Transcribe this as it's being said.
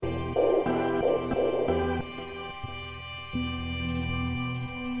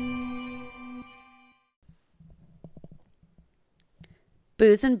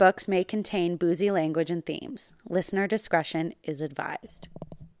Booze and books may contain boozy language and themes. Listener discretion is advised.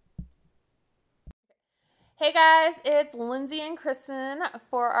 Hey guys, it's Lindsay and Kristen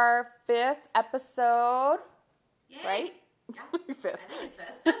for our 5th episode. Yay. Right? Yeah. Fifth. I think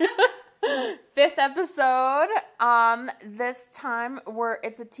it's 5th. 5th episode. This time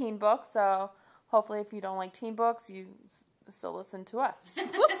it's a teen book, so hopefully if you don't like teen books, you still listen to us.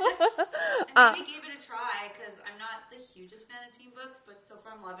 And maybe give it a try, because I'm not the hugest fan of teen books, but so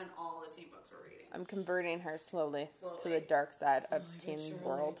far I'm loving all the teen books we're reading. I'm converting her slowly to the dark side of teen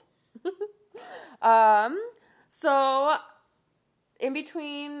world. So in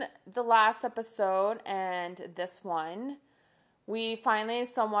between the last episode and this one, we finally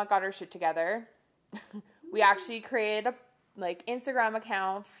somewhat got our shit together. We actually created a Instagram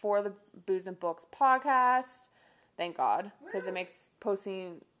account for the Booze and Books podcast. Thank God, because it makes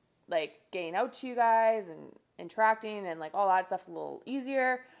posting, getting out to you guys and interacting and all that stuff a little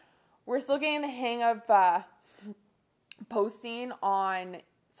easier. We're still getting the hang of posting on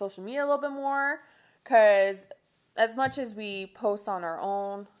social media a little bit more, because as much as we post on our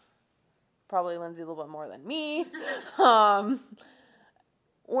own, probably Lindsay a little bit more than me,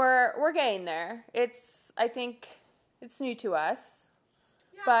 we're getting there. I think it's new to us,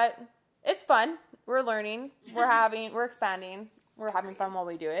 but it's fun. We're learning. We're expanding. We're having fun while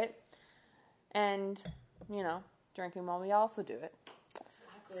we do it, and drinking while we also do it. Exactly.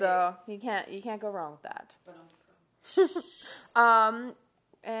 So you can't go wrong with that.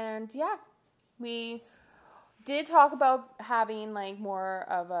 And yeah, we did talk about having more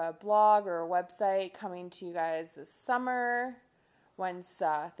of a blog or a website coming to you guys this summer once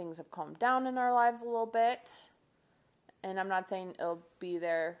things have calmed down in our lives a little bit. And I'm not saying it'll be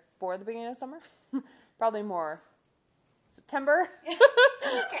there for the beginning of summer. Probably more September.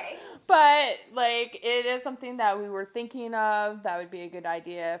 Okay. But it is something that we were thinking of. That would be a good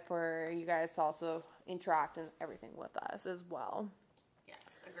idea for you guys to also interact and everything with us as well.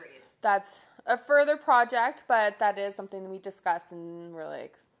 Yes, agreed. That's a further project, but that is something we discussed, and we're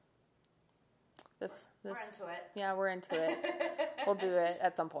like, this. We're into it. Yeah, we're into it. We'll do it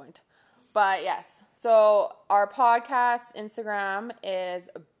at some point. But yes, so our podcast Instagram is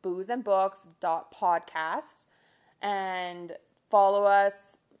boozeandbooks.podcast, and follow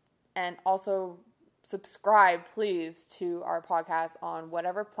us, and also subscribe, please, to our podcast on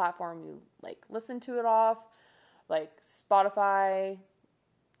whatever platform you listen to it off, Spotify,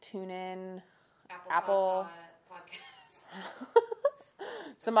 TuneIn, Apple. Podcasts.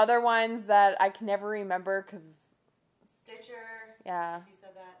 Some other ones that I can never remember because Stitcher. Yeah. If you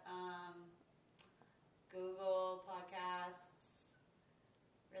said that. Google Podcasts.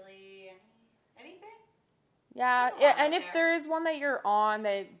 Really? Anything? Yeah, There's a lot and out if there. there's one that you're on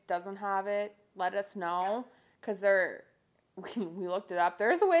that doesn't have it, let us know, because we looked it up.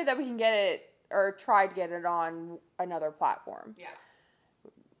 There's a way that we can get it, or try to get it on another platform. Yeah.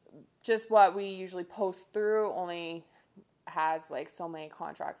 Just what we usually post through only has so many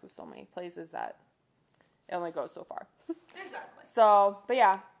contracts with so many places that it only goes so far. Exactly. So, but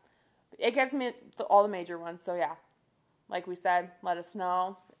yeah, it gets me all the major ones. So yeah, like we said, let us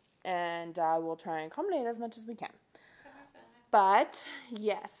know, and we'll try and accommodate as much as we can. But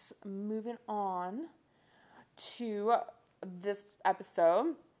yes, moving on to this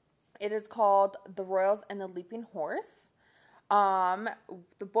episode. It is called The Royals and the Leaping Horse. The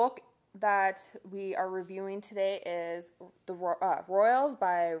book that we are reviewing today is The Royals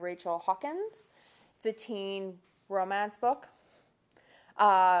by Rachel Hawkins. It's a teen romance book.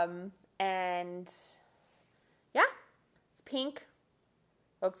 And yeah, it's pink.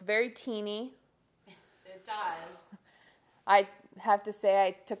 Looks very teeny. It does. I have to say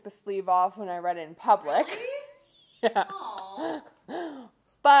I took the sleeve off when I read it in public. Really? Yeah. Aww.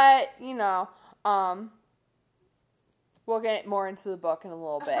 But, we'll get more into the book in a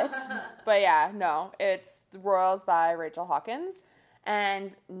little bit. But yeah, no, it's The Royals by Rachel Hawkins.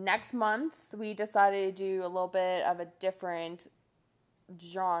 And next month, we decided to do a little bit of a different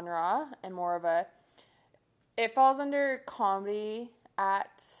genre and more of it falls under comedy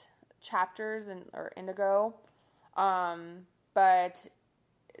at Chapters or Indigo. But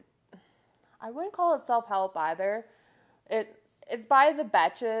I wouldn't call it self-help either. It's by the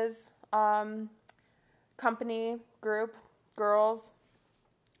Betches company group, girls.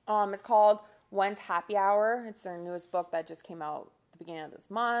 It's called When's Happy Hour. It's their newest book that just came out at the beginning of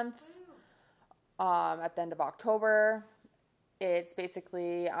this month. At the end of October. It's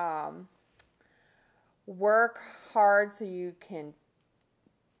basically work hard so you can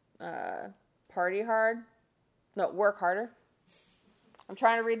party hard. No, work harder. I'm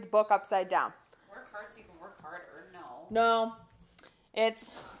trying to read the book upside down. Work hard so you can work harder. No. No.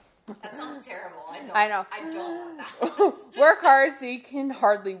 It's... That sounds terrible. I know. I don't want that. Work hard so you can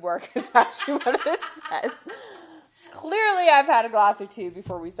hardly work is actually what it says. Clearly, I've had a glass or two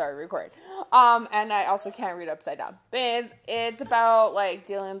before we started recording. And I also can't read upside down. But it's about, like,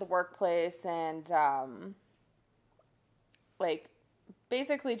 dealing in the workplace and, like,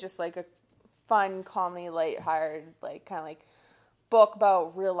 basically just, like, a fun, comedy, lighthearted, like, kind of, like, book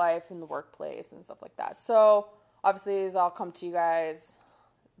about real life in the workplace and stuff like that. So, obviously, they'll come to you guys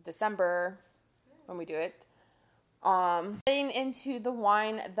December when we do it. Getting into the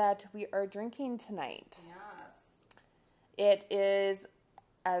wine that we are drinking tonight. Yes. It is,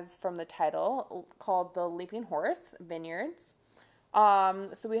 as from the title, called the Leaping Horse Vineyards.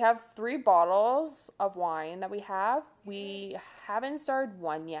 So we have 3 bottles of wine that we have. We haven't started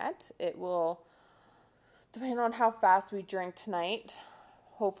one yet. It will depend on how fast we drink tonight.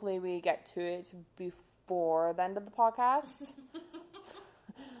 Hopefully we get to it before the end of the podcast.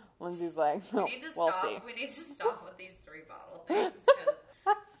 Lindsay's like, no, we'll see. We need to stop with these 3-bottle things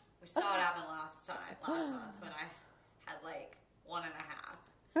because we saw it happen last month when I had like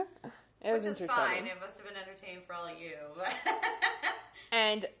 1.5. It was which is fine. It must have been entertaining for all of you.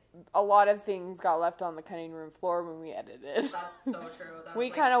 And a lot of things got left on the cutting room floor when we edited. That's so true.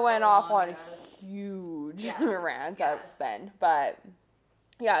 We kind of went off on a huge rant then. But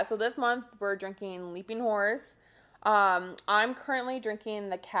yeah, so this month we're drinking Leaping Horse. I'm currently drinking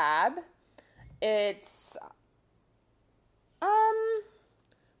the Cab. It's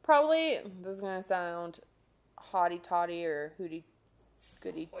probably, this is gonna sound hotty toddy or hooty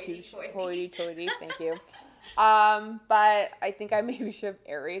goody hoity toity, thank you. But I think I maybe should have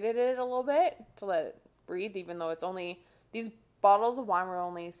aerated it a little bit to let it breathe, even though it's only, these bottles of wine were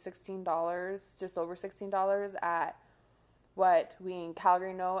only $16, just over $16 at what we in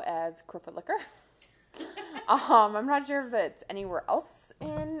Calgary know as Crowfoot Liquor. I'm not sure if it's anywhere else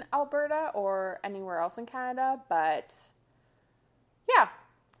in Alberta or anywhere else in Canada, but yeah.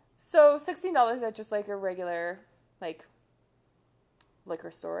 So $16 at just like a regular like liquor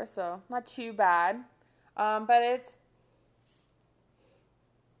store, so not too bad. But it's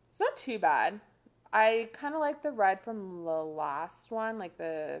not too bad. I kind of like the red from the last one, like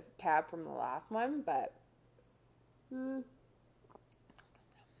the Cab from the last one, but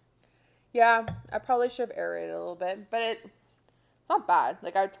yeah, I probably should have aerated it a little bit, but it's not bad.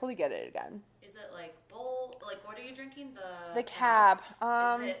 Like, I would totally get it again. Is it like bold? Like, what are you drinking? The Cab.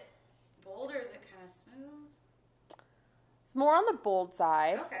 Is it bold or is it kind of smooth? It's more on the bold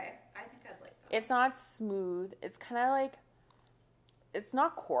side. Okay, I think I'd like that. It's not smooth. It's kind of like, it's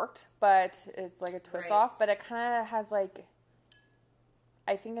not corked, but it's like a twist off. But it kind of has like,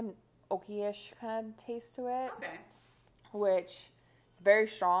 I think an oaky-ish kind of taste to it. Okay. Which is very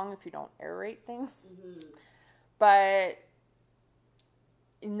strong if you don't aerate things. Mm-hmm. But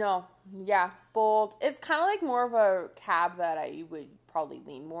no, yeah, bold. It's kind of like more of a Cab that I would probably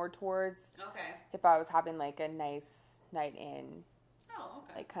lean more towards. Okay. If I was having like a nice night in. Oh,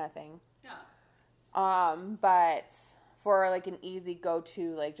 okay. Like kind of thing. Yeah. But for like an easy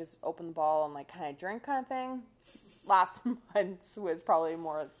go-to, like just open the bottle and like kind of drink kind of thing, last month was probably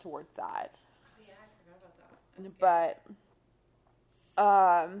more towards that. Oh yeah, I forgot about that. But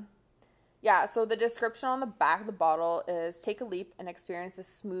yeah, so the description on the back of the bottle is: take a leap and experience a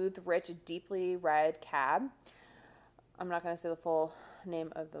smooth, rich, deeply red Cab. I'm not going to say the full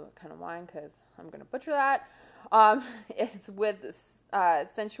name of the kind of wine because I'm going to butcher that. It's with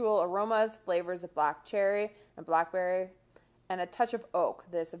sensual aromas, flavors of black cherry and blackberry, and a touch of oak.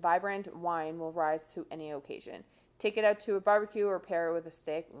 This vibrant wine will rise to any occasion. Take it out to a barbecue or pair it with a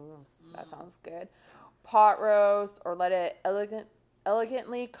steak. That sounds good. Pot roast, or let it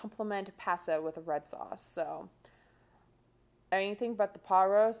elegantly complement pasta with a red sauce. So anything but the pot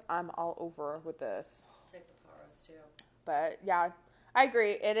roast, I'm all over with this. I'll take the pot roast too. But yeah, I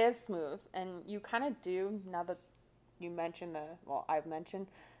agree. It is smooth, and you kind of do, now that you mentioned I've mentioned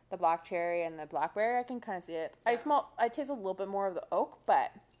the black cherry and the blackberry, I can kind of see it. Yeah. I taste a little bit more of the oak,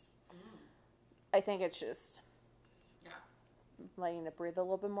 but I think it's just letting it breathe a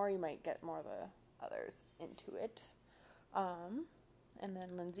little bit more. You might get more of the others into it. And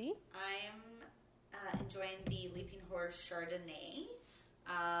then Lindsay? I'm enjoying the Leaping Horse Chardonnay.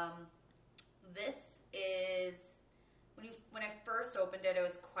 This is, when I first opened it, it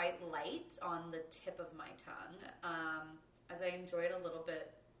was quite light on the tip of my tongue. As I enjoy it a little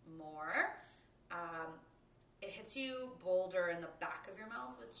bit more, it hits you bolder in the back of your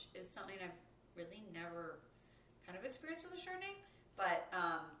mouth, which is something I've really never kind of experienced with a Chardonnay, but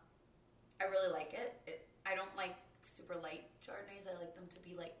I really like it. I don't like super light Chardonnays. I like them to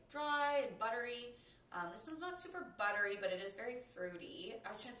be like dry and buttery. This one's not super buttery, but it is very fruity.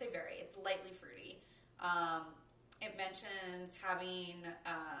 I shouldn't say very. It's lightly fruity. It mentions having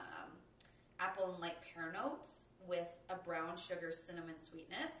apple and light pear notes with a brown sugar cinnamon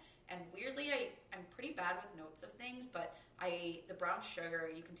sweetness. And weirdly, I'm pretty bad with notes of things, but the brown sugar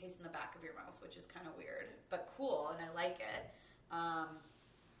you can taste in the back of your mouth, which is kind of weird, but cool, and I like it.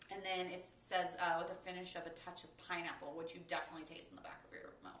 And then it says with a finish of a touch of pineapple, which you definitely taste in the back of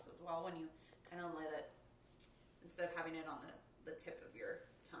your mouth as well when you kind of let it, instead of having it on the tip of your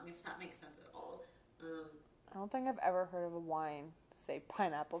tongue, if that makes sense at all. I don't think I've ever heard of a wine say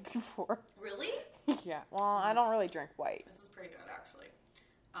pineapple before. Really? Yeah. Well, I don't really drink white. This is pretty good, actually.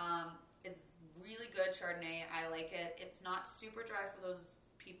 It's really good Chardonnay. I like it. It's not super dry for those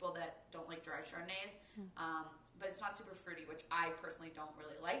people that don't like dry Chardonnays, but it's not super fruity, which I personally don't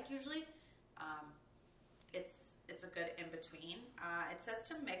really like usually. It's a good in between. It says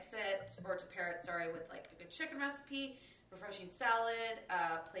to mix it or to pair it, with like a good chicken recipe, refreshing salad,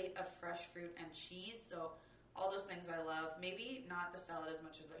 a plate of fresh fruit and cheese. So all those things I love. Maybe not the salad as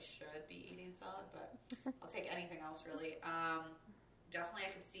much as I should be eating salad, but I'll take anything else really. Definitely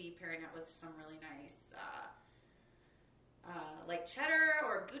I could see pairing it with some really nice like cheddar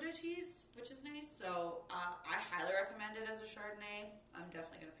or Gouda cheese, which is nice. So I highly recommend it as a Chardonnay. I'm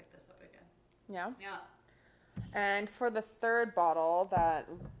definitely going to pick this up again. Yeah. Yeah. And for the third bottle that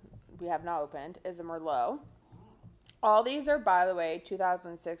we have not opened is a Merlot. All these are, by the way,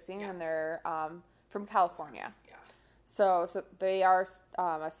 2016, and they're from California. Yeah. So they are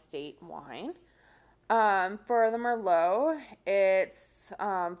a state wine. For the Merlot, it's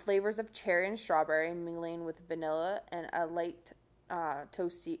flavors of cherry and strawberry mingling with vanilla and a light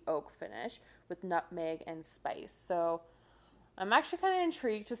toasty oak finish with nutmeg and spice. So I'm actually kind of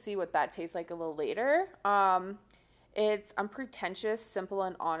intrigued to see what that tastes like a little later. It's unpretentious, simple,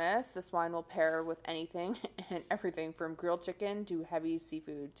 and honest. This wine will pair with anything and everything from grilled chicken to heavy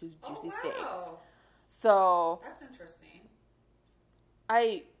seafood to juicy steaks. So that's interesting.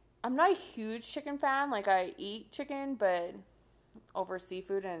 I'm not a huge chicken fan. Like, I eat chicken, but over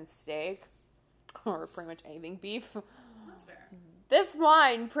seafood and steak, or pretty much anything beef. That's fair. This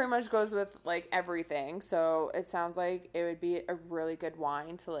wine pretty much goes with, like, everything. So it sounds like it would be a really good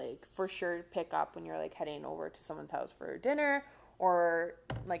wine to, like, for sure pick up when you're, like, heading over to someone's house for dinner or,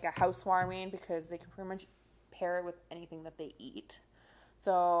 like, a housewarming, because they can pretty much pair it with anything that they eat.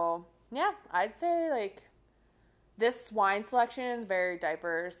 So, yeah, I'd say, like, this wine selection is very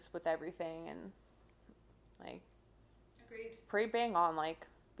diverse with everything, and like, agreed. Pretty bang on. Like,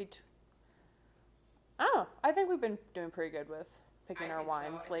 I don't know. I think we've been doing pretty good with picking our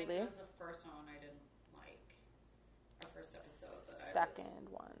wines lately. I think it was the first one I didn't like. Our first episode. Second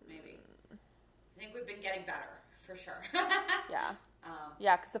one. Maybe. I think we've been getting better for sure. Yeah.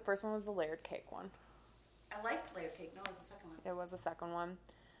 Yeah, because the first one was the layered cake one. I liked layered cake. No, it was the second one. It was the second one.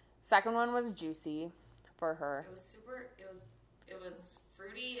 Second one was juicy. For her. It was it was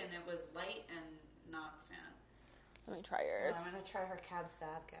fruity and it was light and not a fan. Let me try yours. I'm going to try her Cab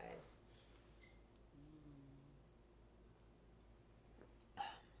Sav, guys.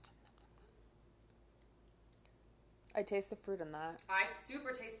 I taste the fruit in that. I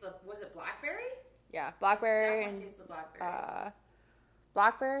super taste was it blackberry? Yeah, blackberry. Definitely taste the blackberry.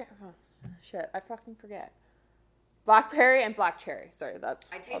 Blackberry? Oh, shit, I fucking forget. Blackberry and black cherry. Sorry, that's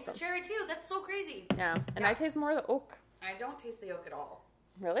I taste the cherry too. That's so crazy. Yeah, and I taste more of the oak. I don't taste the oak at all.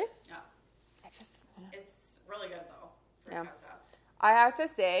 Really? Yeah. It's really good though. For Cab Sav. I have to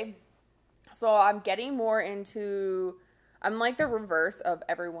say, so I'm getting more into. I'm like the reverse of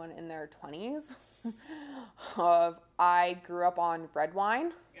everyone in their 20s. I grew up on red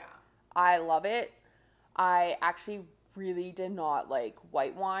wine. Yeah. I love it. I actually really did not like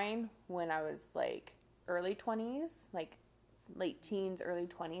white wine when I was like early 20s, like late teens, early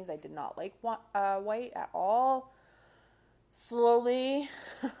 20s. I did not like white at all. Slowly,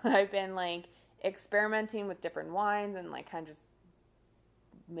 I've been like experimenting with different wines and like kind of just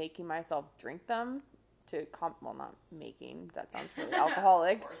making myself drink them to well, not making, that sounds really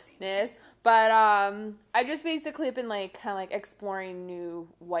alcoholic-ness, but I just basically have been like kind of like exploring new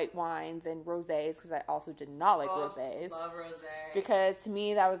white wines and rosés, because I also did not like rosés. Love rosé. Because to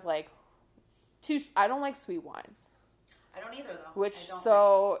me that was like I don't like sweet wines. I don't either though. Which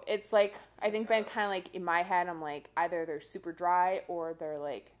it's like I think been kind of like in my head I'm like either they're super dry or they're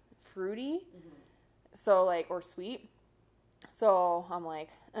like fruity. Mm-hmm. So like, or sweet. So I'm like,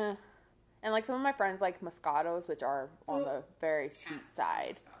 eh. And like some of my friends like Moscatos, which are on the very sweet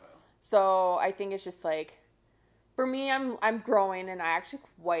side. Moscato. So I think it's just like, for me, I'm growing, and I actually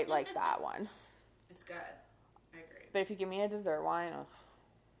quite like that one. It's good. I agree. But if you give me a dessert wine,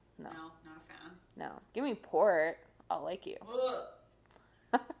 no, not a fan. No. Give me port. I'll like you.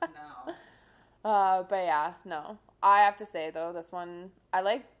 No. But yeah, no. I have to say though, this one, I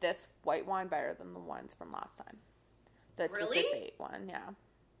like this white wine better than the ones from last time. The Really? Twisted Fate one, yeah.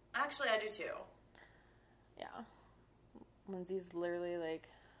 Actually, I do too. Yeah. Lindsay's literally like...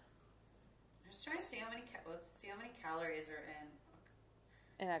 I'm just trying to see how many calories are in.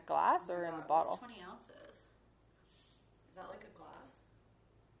 In a glass or in the bottle? What's 20 ounces? Is that like a glass?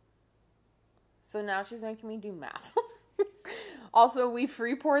 So now she's making me do math. Also, we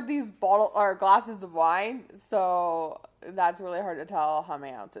free poured these glasses of wine, so that's really hard to tell how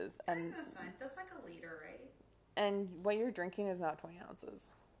many ounces. I think that's fine. That's like a liter, right? And what you're drinking is not 20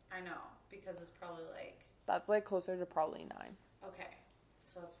 ounces. I know, because it's probably like... That's like closer to probably 9. Okay,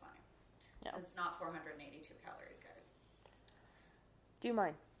 so that's fine. Yeah. It's not 482 calories, guys. Do you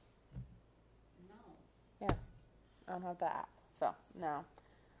mind? No. Yes. I don't have the app, so no.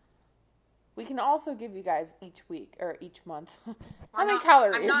 We can also give you guys each week or each month how many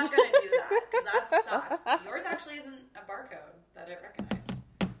calories. I'm not going to do that because that sucks. Yours actually isn't a barcode that it recognized.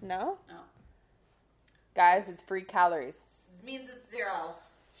 No? No. Guys, it's free calories. It means it's 0.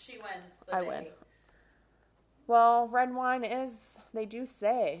 She wins. I win. Well, red wine they do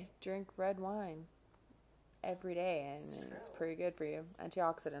say, drink red wine every day, and it's pretty good for you.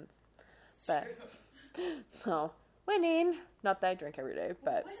 Antioxidants. So, winning. Not that I drink every day,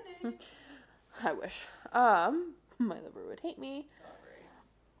 but... Winning. I wish. My liver would hate me.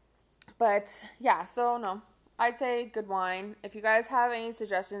 But yeah, so no. I'd say good wine. If you guys have any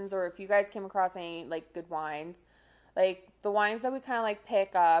suggestions or if you guys came across any like good wines, like the wines that we kind of like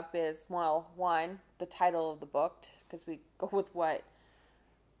pick up is, well, one, the title of the book, because we go with what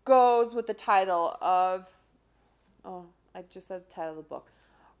goes with the title of, oh, I just said the title of the book.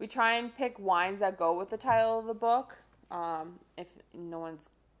 We try and pick wines that go with the title of the book. If no one's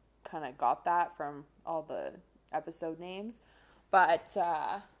kind of got that from all the episode names, but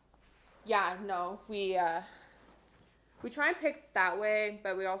yeah, no, we try and pick that way,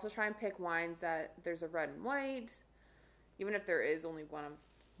 but we also try and pick wines that there's a red and white. Even if there is only one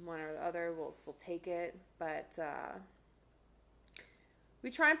or the other, we'll still take it. But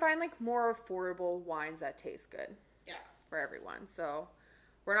we try and find like more affordable wines that taste good. Yeah. For everyone. So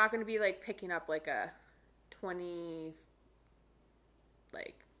we're not going to be like picking up like a 20,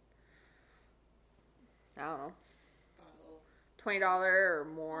 like, I don't know, $20 or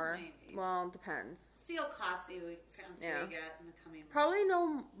more. Well, it depends. See how classy we fancy we get in the coming months. Probably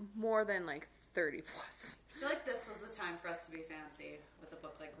no more than like 30 plus. I feel like this was the time for us to be fancy with a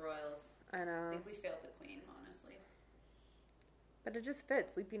book like Royals. I know. I think we failed the Queen, honestly. But it just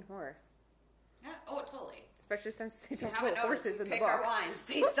fits, Leaping Horse. Yeah, oh, totally. Especially since they don't put horses in the book. We pick our wines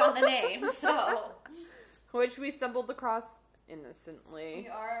based on the name, so. Which we stumbled across innocently. We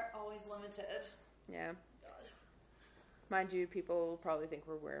are always limited. Yeah. Mind you, people will probably think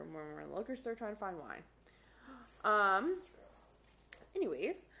we're weird when we're in the liquor store trying to find wine.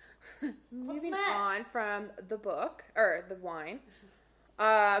 Anyways, moving on from the book, or the wine,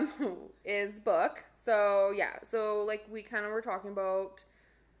 is book. So, yeah. So, like, we kind of were talking about,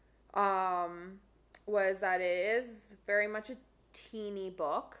 was that it is very much a teeny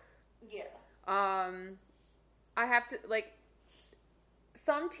book. Yeah. I have to, like,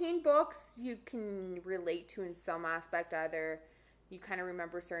 some teen books you can relate to in some aspect. Either you kind of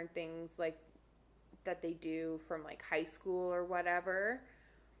remember certain things, like, that they do from, like, high school or whatever.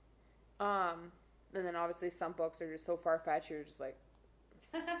 And then obviously some books are just so far-fetched, you're just like,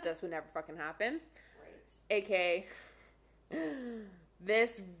 this would never fucking happen. Right. AKA,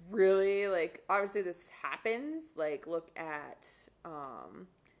 this really, like, obviously this happens. Like, look at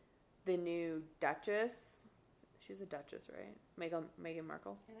the new Duchess. She's a Duchess, right? Meghan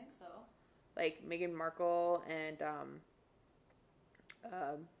Markle? I think so. Like, Meghan Markle and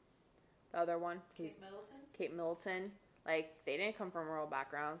the other one. Kate Middleton. Like, they didn't come from a royal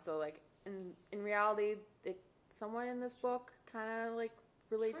background. So, like, in reality, someone in this book kind of, like,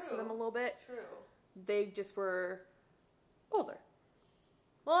 relates to them a little bit. True. They just were older.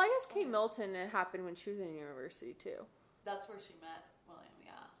 Well, I guess Kate Middleton, it happened when she was in university, too. That's where she met William,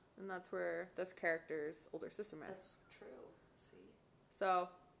 yeah. And that's where this character's older sister met. That's true. See? So,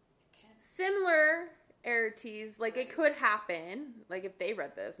 similarities, like, it could happen. Like, if they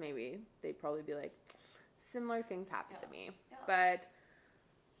read this, maybe they'd probably be like, similar things happened to me. Yeah. But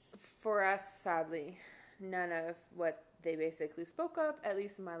for us, sadly, none of what they basically spoke of, at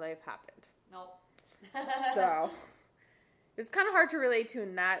least in my life, happened. Nope. So, it was kind of hard to relate to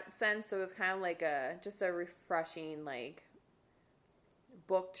in that sense. So it was kind of like just a refreshing, like,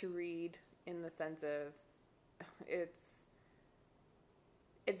 book to read in the sense of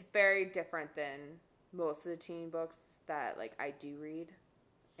it's very different than most of the teen books that, like, I do read.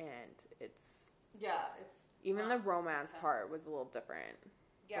 And it's... Yeah, it's... Even the romance part was a little different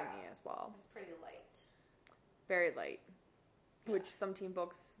for me as well. It's pretty light. Very light. Yeah. Which some teen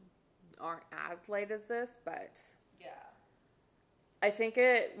books aren't as light as this, but... Yeah. I think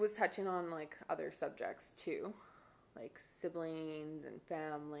it was touching on, like, other subjects, too. Like, siblings and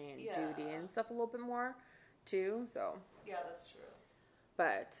family and duty and stuff a little bit more, too, so... Yeah, that's true.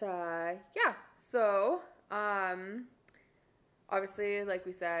 But, yeah. So, obviously, like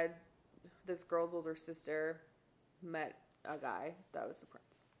we said, this girl's older sister met a guy that was a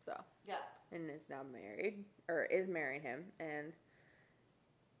prince, so... Yeah. And is now married, or is marrying him, and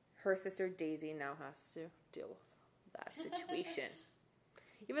her sister Daisy now has to deal with that situation.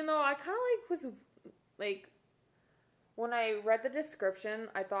 Even though I kind of, like, was, like, when I read the description,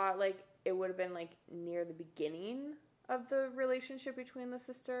 I thought, like, it would have been, like, near the beginning of the relationship between the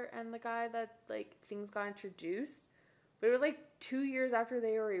sister and the guy that, like, things got introduced. But it was, like, 2 years after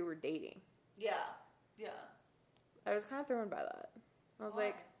they already were dating. Yeah. Yeah. I was kind of thrown by that. I was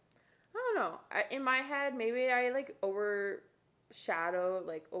like, I don't know. In my head, maybe I, like, overshadowed,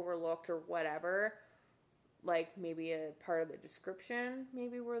 like, overlooked or whatever. Like, maybe a part of the description,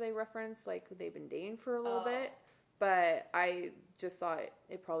 maybe where they reference, like, they've been dating for a little bit. But I just thought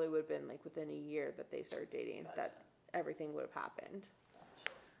it probably would have been, like, within a year that they started dating, that everything would have happened.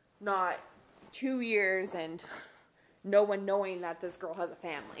 Not 2 years and no one knowing that this girl has a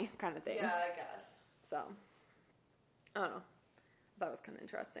family kind of thing. Yeah, I guess. So, I don't know. That was kind of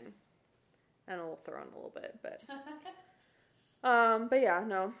interesting. And a little thrown a little bit, but... but yeah,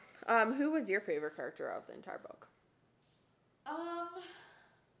 no. Who was your favorite character of the entire book?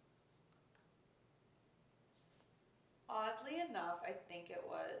 Oddly enough, I think it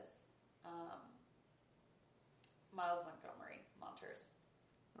was Miles Monters.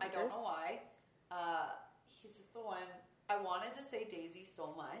 I don't know why. He's just the one. I wanted to say Daisy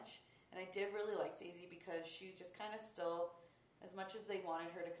so much, and I did really like Daisy because she just kind of still, as much as they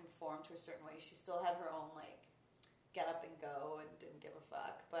wanted her to conform to a certain way, she still had her own, like, get up and go and didn't give a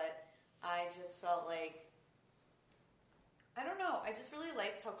fuck. But I just felt like, I don't know, I just really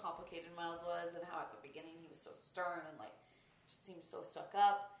liked how complicated Miles was and how at the beginning he was so stern and, like, just seemed so stuck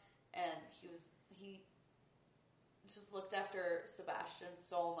up. And he just looked after Sebastian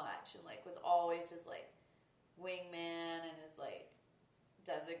so much and, like, was always his, like, wingman and his, like,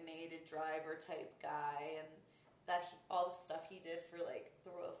 designated driver type guy. And that all the stuff he did for, like, the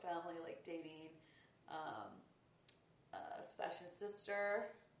royal family, like dating Sebastian's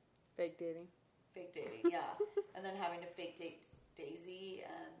sister. Fake dating, yeah. And then having to fake date Daisy.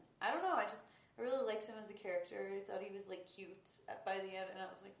 And I don't know, I really liked him as a character. I thought he was, like, cute by the end, and I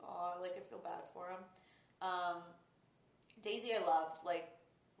was like, oh, like, I feel bad for him. Daisy I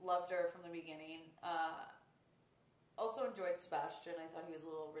loved her from the beginning. Also enjoyed Sebastian. I thought he was a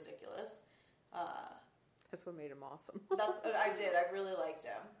little ridiculous. That's what made him awesome. That's what I did. I really liked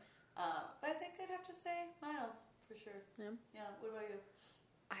him. But I think I'd have to say Miles, for sure. Yeah. Yeah, what about you?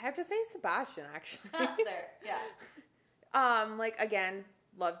 I have to say Sebastian, actually. There, yeah. Like, again,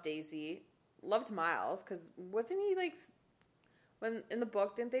 loved Daisy. Loved Miles, because wasn't he, like, when in the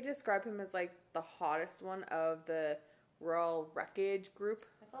book, didn't they describe him as, like, the hottest one of the Royal Wreckage group?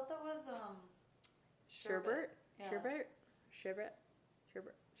 I thought that was, Sherbert? Yeah. Sherbet.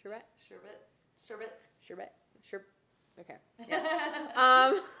 Okay.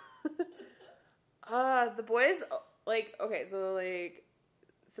 Yeah. The boys, like, okay, so, like,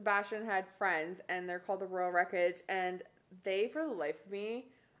 Sebastian had friends, and they're called the Royal Wreckage, and they, for the life of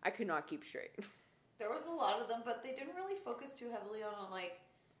me, I could not keep straight. There was a lot of them, but they didn't really focus too heavily on like...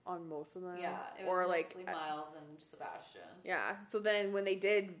 On most of them? Yeah, it was or mostly like, Miles and Sebastian. Yeah, so then when they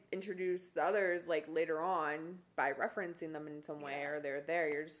did introduce the others, like, later on, by referencing them in some way, or they're there,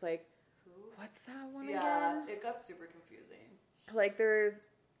 you're just like, what's that one again? Yeah, it got super confusing. Like, there's,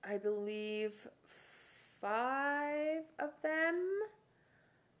 I believe, 5 of them?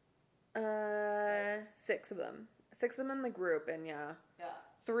 6 of them. 6 of them in the group, and yeah.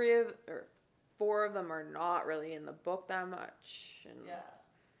 4 of them are not really in the book that much, and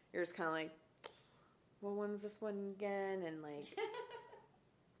you're just kind of like, well, when's this one again? And like,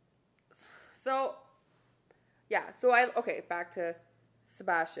 so back to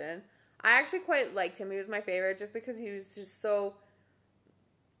Sebastian. I actually quite liked him. He was my favorite just because he was just so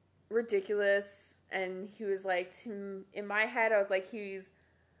ridiculous, and he was like, in my head, I was like, he's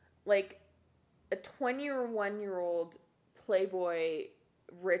like a 21-year-old playboy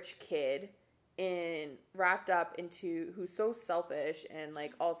rich kid wrapped up into who's so selfish and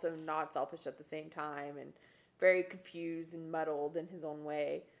like also not selfish at the same time and very confused and muddled in his own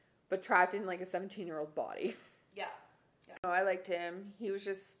way, but trapped in like a 17-year-old body. Yeah. No, I liked him. He was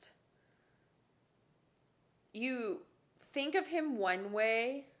just, you think of him one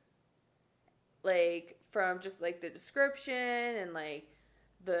way, like from just like the description and like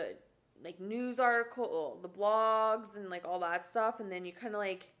the like news article, the blogs and like all that stuff, and then you kind of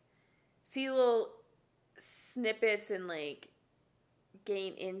like see little snippets and like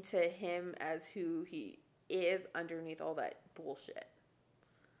gain into him as who he is underneath all that bullshit.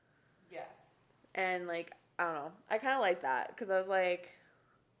 Yes. And like, I don't know, I kind of like that because I was like,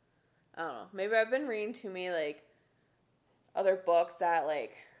 I don't know, maybe I've been reading too many like other books that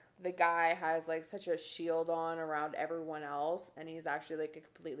like the guy has like such a shield on around everyone else and he's actually like a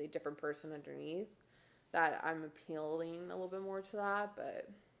completely different person underneath, that I'm appealing a little bit more to that. But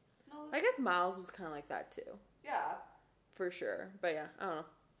No, I guess Miles was kind of like that too, yeah. for sure. But yeah, I don't know,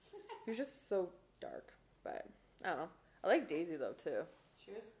 he was just so dark. But I don't know, I like Daisy though too.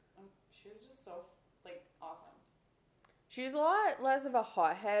 She was just so like awesome. She's a lot less of a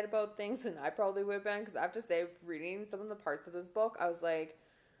hothead about things than I probably would have been, because I have to say, reading some of the parts of this book, I was like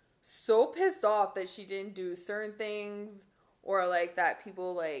so pissed off that she didn't do certain things, or like that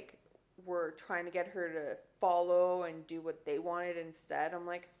people like were trying to get her to follow and do what they wanted instead. I'm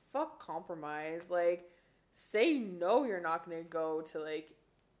like, fuck compromise. Like, say no, you're not going to go to like,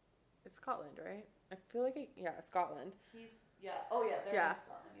 it's Scotland, right? I feel like Scotland. Oh yeah, they're Yeah. in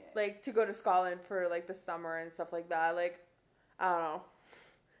Scotland. Yeah. Like, to go to Scotland for, like, the summer and stuff like that. Like, I don't know.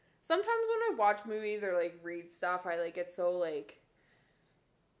 Sometimes when I watch movies or, like, read stuff, I, like, get so, like,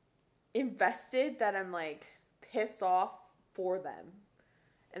 invested that I'm, like, pissed off for them.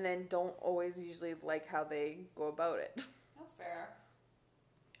 And then don't always usually like how they go about it. That's fair.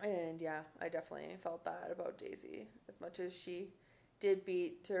 And, yeah, I definitely felt that about Daisy. As much as she did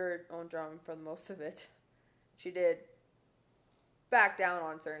beat to her own drum for the most of it, she did back down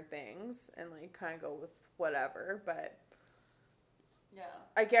on certain things and like kind of go with whatever. But Yeah.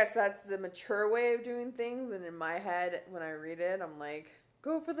 I guess that's the mature way of doing things, and in my head when I read it, I'm like,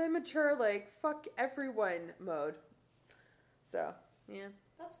 go for the mature, like, fuck everyone mode. So yeah,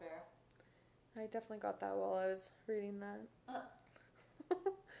 That's fair. I definitely got that while I was reading that.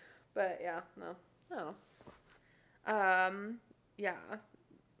 But yeah, no, I don't know. Yeah,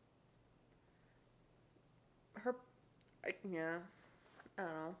 yeah, I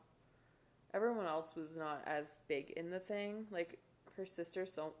don't know. Everyone else was not as big in the thing. Like, her sister,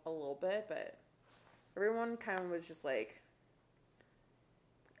 so a little bit, but everyone kind of was just like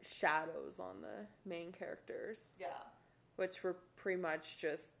shadows on the main characters. Yeah. Which were pretty much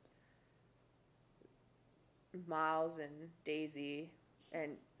just Miles and Daisy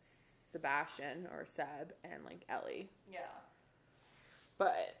and Sebastian or Seb and like Ellie. Yeah.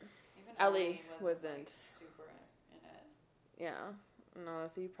 But Even Ellie wasn't wasn't. like, super in it. Yeah. And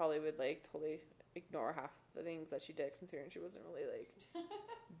honestly, you probably would like totally ignore half the things that she did, considering she wasn't really like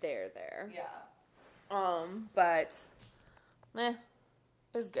there. Yeah. But it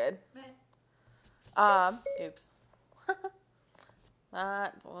was good. Meh. Oops.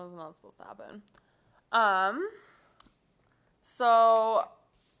 That was not supposed to happen. So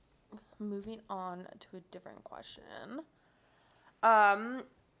moving on to a different question.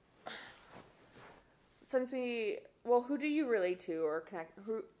 Since who do you relate to or connect?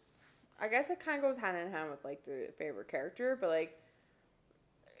 I guess it kind of goes hand in hand with like the favorite character, but like,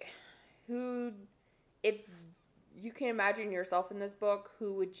 who, if you can imagine yourself in this book,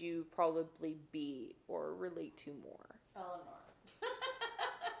 who would you probably be or relate to more? Eleanor.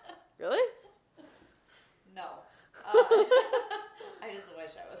 Really? No. I just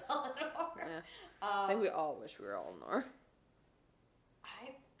wish I was Eleanor. Yeah. I think we all wish we were Eleanor.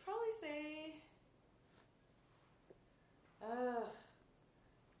 I'd probably say...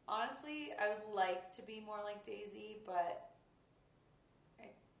 honestly, I would like to be more like Daisy, but I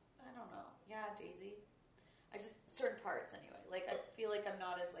don't know. Yeah, Daisy. I just, certain parts anyway. Like, I feel like I'm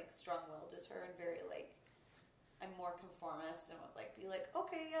not as, like, strong-willed as her and very, like, I'm more conformist and would, like, be like,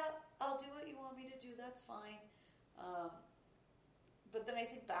 okay, yeah, I'll do what you want me to do, that's fine. But then I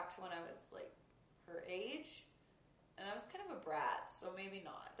think back to when I was, like, her age, and I was kind of a brat, so maybe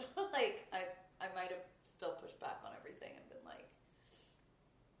not. Like, I might have still pushed back on everything and been like,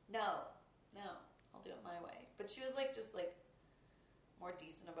 no, I'll do it my way. But she was, like, just, like, more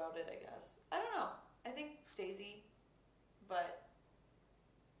decent about it, I guess. I don't know. I think Daisy, but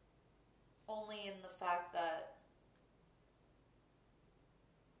only in the fact that,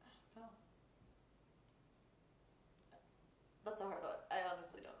 I don't know. That's a hard one. I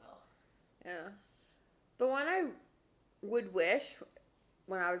honestly don't know. Yeah. The one I would wish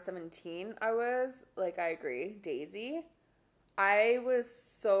when I was 17, I was, like, I agree, Daisy. I was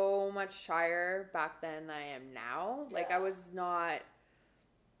so much shyer back then than I am now. Yeah. Like, I was not,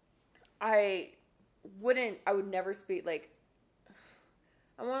 I would never speak, like,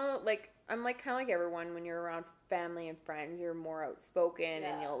 I'm like, kind of like everyone, when you're around family and friends, you're more outspoken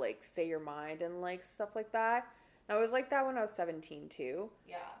and you'll, like, say your mind and, like, stuff like that. And I was like that when I was 17, too.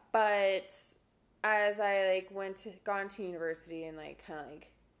 Yeah. But as I, like, got into university and, like, kind of, like,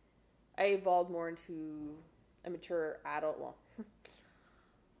 I evolved more into a mature adult, well,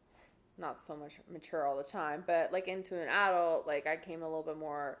 not so much mature all the time, but, like, into an adult, like, I came a little bit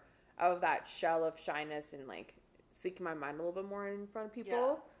more out of that shell of shyness and, like, speaking my mind a little bit more in front of people.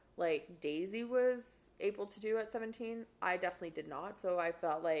 Yeah. Like, Daisy was able to do at 17. I definitely did not. So I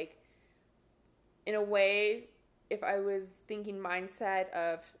felt like, in a way, if I was thinking mindset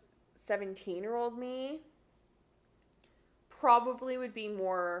of 17-year-old me, probably would be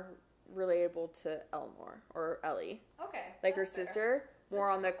more relatable to Eleanor or Ellie. Okay. Like her sister. More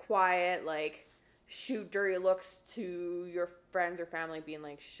on the quiet, like, shoot dirty looks to your friends or family being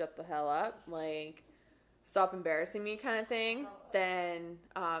like, shut the hell up. Like, stop embarrassing me kind of thing. Than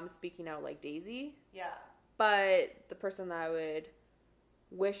speaking out like Daisy. Yeah. But the person that I would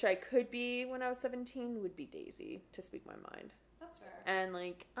wish I could be when I was 17 would be Daisy, to speak my mind. That's fair. And,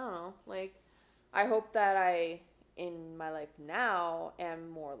 like, I don't know, like, I hope that I, in my life now, am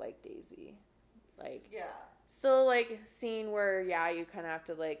more like Daisy. Like, Yeah. still, like, seeing where, yeah, you kind of have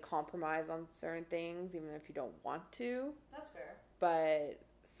to, like, compromise on certain things, even if you don't want to. That's fair. But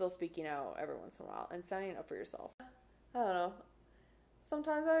still speaking out every once in a while and standing up for yourself. I don't know.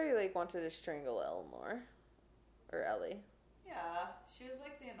 Sometimes I, like, wanted to strangle Eleanor. Or Ellie. Yeah. She was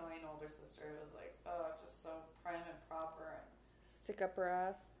like the annoying older sister who was like, oh, just so prim and proper. And Stick up her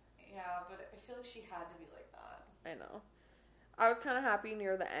ass. yeah, but I feel like she had to be like that. I know. I was kind of happy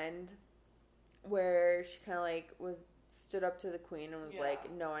near the end where she kind of, like, stood up to the queen and was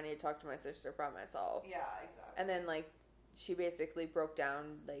like, no, I need to talk to my sister by myself. Yeah, exactly. And then, like, she basically broke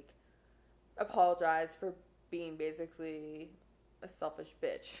down, like, apologized for being basically a selfish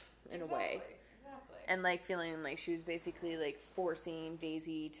bitch in a way. Exactly. And, like, feeling like she was basically, like, forcing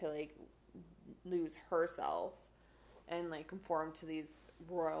Daisy to, like, lose herself and, like, conform to these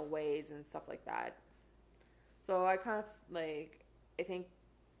royal ways and stuff like that. So I kind of, like, I think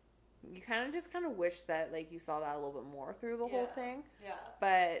you kind of just kind of wish that, like, you saw that a little bit more through the whole thing. Yeah.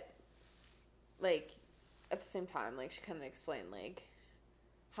 But, like, at the same time, like, she kind of explained, like,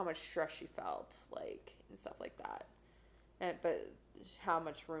 how much stress she felt, like, and stuff like that. But how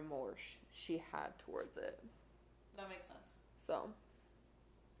much remorse she had towards it. That makes sense. So,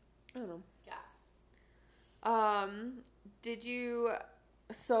 I don't know. Yes.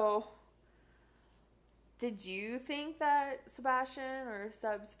 Did you think that Sebastian or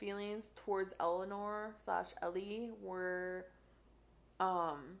Seb's feelings towards Eleanor / Ellie were,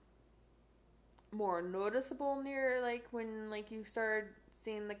 more noticeable near, like, when, like, you started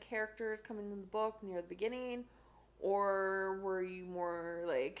seeing the characters come into the book near the beginning? Or were you more,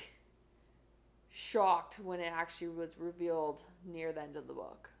 like, shocked when it actually was revealed near the end of the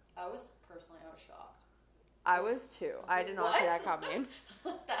book? I was shocked. I was too. I did not see that coming.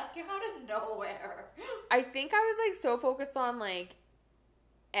 That came out of nowhere. I think I was, like, so focused on, like,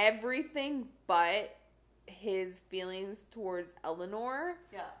 everything but his feelings towards Eleanor.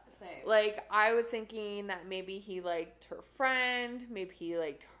 Yeah, same. Like, I was thinking that maybe he liked her friend, maybe he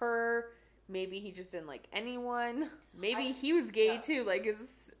liked her, maybe he just didn't like anyone. Maybe he was gay too, like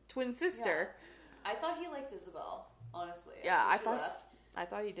his twin sister. Yeah. I thought he liked Isabel, honestly. Yeah, I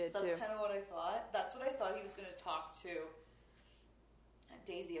thought he did too. That's kind of what I thought. That's what I thought he was going to talk to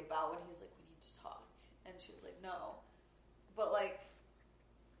Daisy about when he was like, we need to talk. And she was like, no. But, like,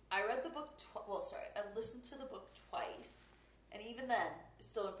 I read the book, I listened to the book twice. And even then, I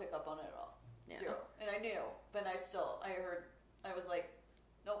still didn't pick up on it at all. Yeah. Zero. And I knew, but I was like,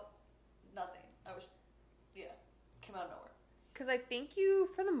 nope, nothing. Came out of nowhere. Because I think you,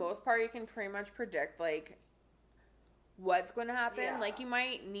 for the most part, you can pretty much predict, like, what's going to happen. Yeah. Like, you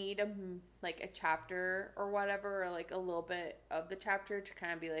might need a chapter or whatever, or, like, a little bit of the chapter to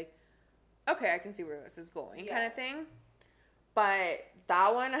kind of be like, okay, I can see where this is going, kind of thing. But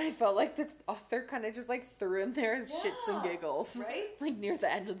that one, I felt like the author kind of just, like, threw in there as shits and giggles. Right? Like, near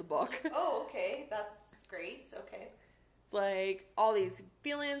the end of the book. Like, oh, okay, that's great, okay. It's like, all these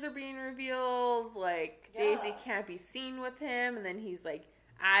feelings are being revealed, like, Daisy can't be seen with him, and then he's, like,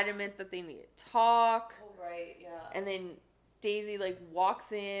 adamant that they need to talk. Oh, right, yeah. And then Daisy, like,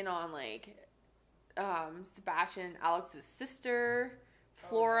 walks in on, like, Sebastian and Alex's sister,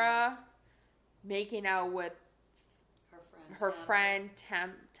 Flora, making out with her friend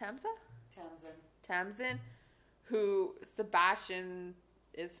Tamsin, who Sebastian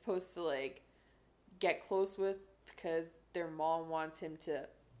is supposed to like get close with because their mom wants him to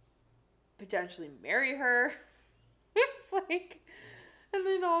potentially marry her. It's like, and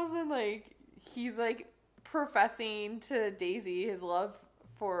then all of a sudden, like, he's like professing to Daisy his love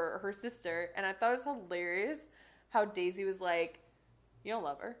for her sister, and I thought it was hilarious how Daisy was like, "You don't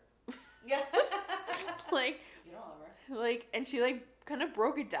love her." Yeah. Like, you don't love her. Like, and she like kind of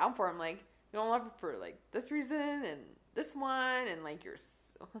broke it down for him, like, you don't love her for like this reason and this one, and like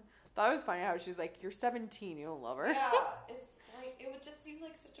thought it was funny how she's like, you're 17, you don't love her. Yeah, it's like it would just seem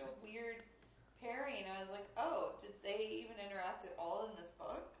like such a weird pairing. I was like, oh, did they even interact at all in this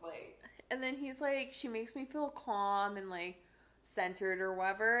book? Like, and then he's like, she makes me feel calm and like centered or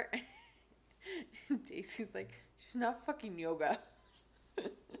whatever. And Daisy's like, she's not fucking yoga.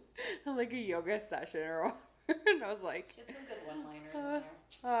 Like a yoga session or whatever. And I was like, she had some good one-liners in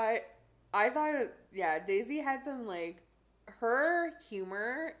there. I thought, yeah, Daisy had some like her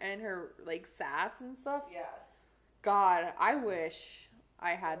humor and her like sass and stuff. Yes. God, I wish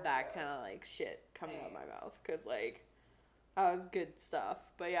I had that kind of like shit coming out of my mouth, because like that was good stuff.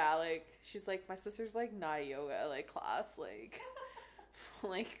 But yeah, like she's like, my sister's like not a yoga like class, like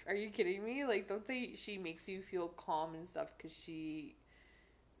like, are you kidding me? Like, don't say she makes you feel calm and stuff, because she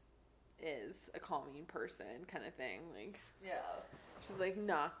is a calming person kind of thing. Like, yeah, she's like,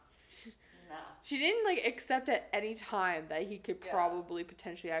 nah. Nah. She didn't like accept at any time that he could probably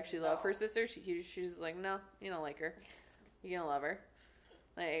potentially actually love her sister. She's like, no, you don't like her. You don't love her.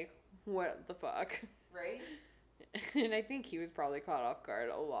 Like, what the fuck? Right? And I think he was probably caught off guard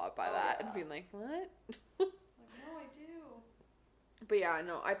a lot by that, and being like, what? Like, no, I do. But yeah,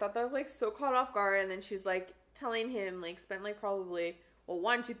 no, I thought that was like so caught off guard. And then she's like telling him, like, spent like probably, well,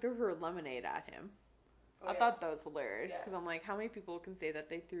 one, she threw her lemonade at him. I thought that was hilarious, because I'm like, how many people can say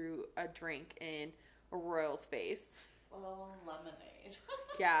that they threw a drink in a royal's face? Let alone lemonade.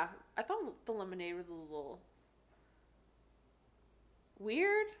 Yeah, I thought the lemonade was a little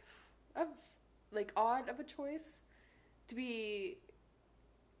weird, odd of a choice to be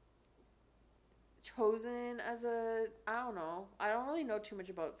chosen as a, I don't know. I don't really know too much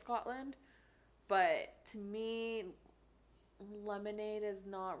about Scotland, but to me, lemonade is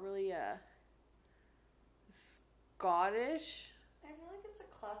not really a Scottish I feel like it's a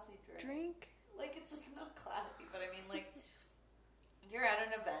classy drink. Like, it's like not classy, but I mean, like, if you're at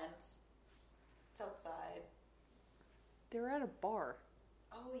an event, it's outside. They were at a bar.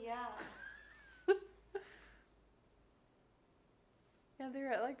 Oh yeah. Yeah, they were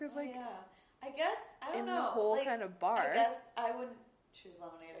at like this yeah. I guess I don't know. In the whole like, kind of bar. I guess I wouldn't choose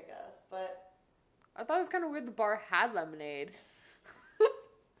lemonade. I guess, but I thought it was kind of weird the bar had lemonade.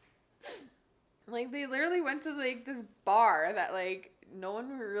 Like, they literally went to like this bar that like no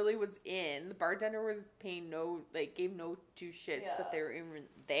one really was in. The bartender was paying gave no two shits that they were even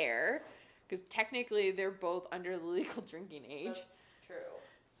there, because technically they're both under the legal drinking age. That's true.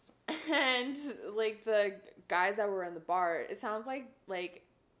 And like the guys that were in the bar, it sounds like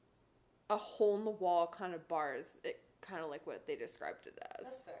a hole in the wall kind of bars. It kind of like what they described it as.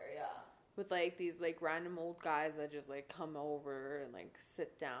 That's fair, yeah. With like these like random old guys that just like come over and like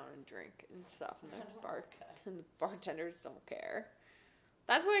sit down and drink and stuff, and and the bartenders don't care.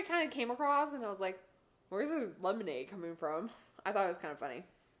 That's what it kind of came across, and I was like, where's the lemonade coming from? I thought it was kind of funny.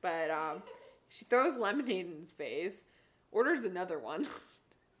 But she throws lemonade in his face, orders another one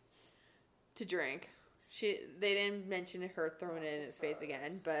to drink. They didn't mention her throwing it in his face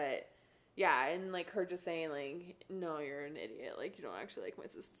again, but yeah, and like her just saying like, no, you're an idiot, like you don't actually like my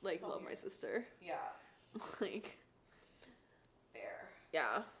sister, like love my sister. Yeah. Like, fair.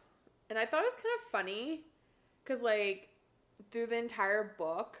 Yeah. And I thought it was kind of funny, because like through the entire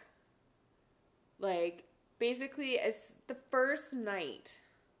book, like basically as the first night,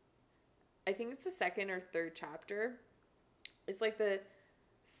 I think it's the second or third chapter, it's like the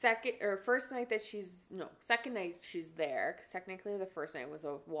second night she's there, because technically the first night was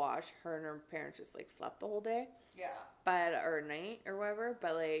a wash. Her and her parents just like slept the whole day. Yeah. Or night or whatever.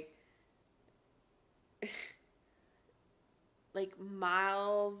 But like like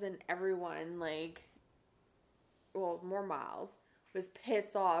Miles and everyone, like, well, more Miles, was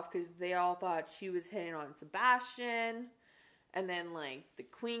pissed off because they all thought she was hitting on Sebastian. And then like the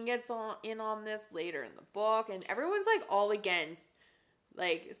queen gets in on this later in the book, and everyone's like all against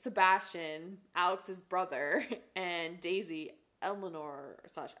like Sebastian, Alex's brother, and Daisy,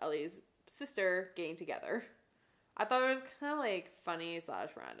 Eleanor/Ellie's sister, getting together. I thought it was kind of like funny /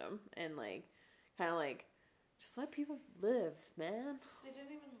 random, and like kind of like, just let people live, man. They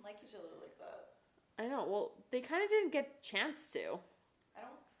didn't even like each other like that. I know. Well, they kind of didn't get a chance to. I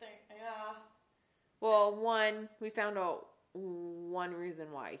don't think, yeah. Well, one, we found out one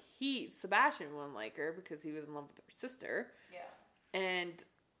reason why Sebastian wouldn't like her, because he was in love with her sister. Yeah. And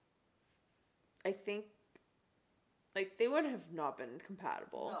I think, like, they would have not been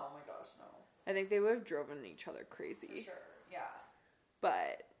compatible. No, oh my gosh, no. I think they would have driven each other crazy. For sure, yeah.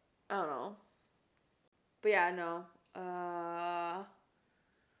 But, I don't know. But yeah, no.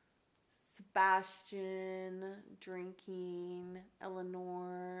 Sebastian, drinking,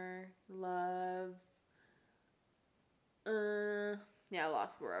 Eleanor, love. Yeah, I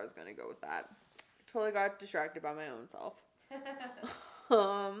lost where I was gonna go with that. Totally got distracted by my own self.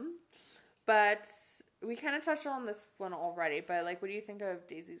 But we kind of touched on this one already. But like, what do you think of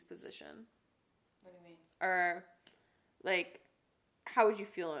Daisy's position? What do you mean? Or like, how would you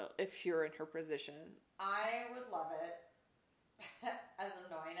feel if you're in her position? I would love it. As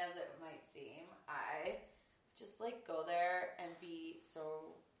annoying as it might seem, I just like go there and be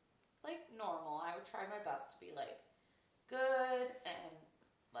so like normal. I would try my best to be like good and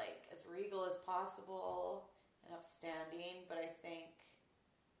like as regal as possible and upstanding, but I think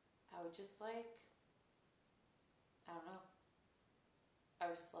I would just like, I don't know. I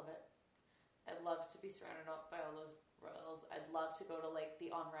would just love it. I'd love to be surrounded by all those royals. I'd love to go to like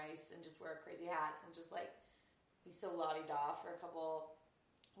the On Rice and just wear crazy hats and just like be so la-di-da for a couple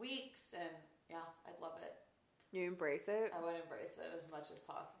weeks, and yeah, I'd love it. You embrace it? I would embrace it as much as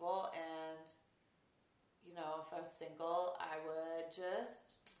possible, and you know, if I was single, I would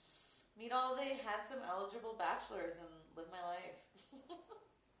just meet all the handsome, eligible bachelors and live my life.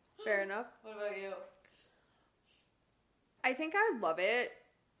 Fair enough. What about you? I think I'd love it.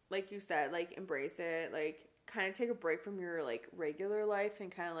 Like you said, like embrace it, like kind of take a break from your like regular life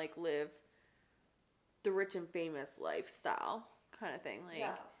and kind of like live the rich and famous lifestyle kind of thing. Like,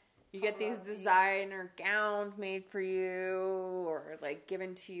 yeah, you get these designer gowns made for you or like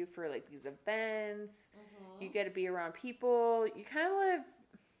given to you for like these events. Mm-hmm. You get to be around people. You kind of live,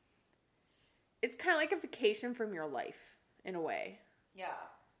 it's kind of like a vacation from your life in a way. Yeah.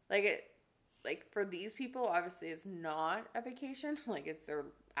 Like for these people, obviously it's not a vacation. Like it's their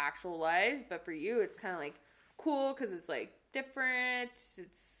actual lives. But for you, it's kind of like cool because it's like different.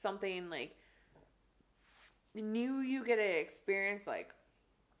 It's something like new you get to experience. Like,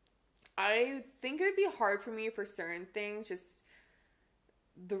 I think it would be hard for me for certain things, just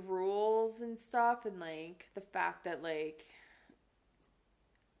the rules and stuff, and like the fact that like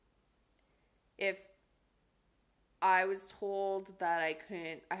if I was told that I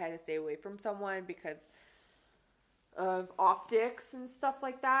had to stay away from someone because of optics and stuff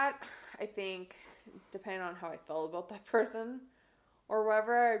like that, I think depending on how I felt about that person or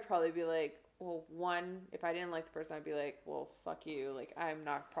whatever, I'd probably be like, well, one, if I didn't like the person, I'd be like, well, fuck you. Like, I'm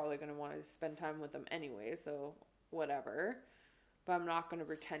not probably going to want to spend time with them anyway, so whatever. But I'm not going to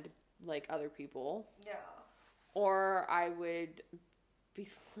pretend to like other people. Yeah. Or I would be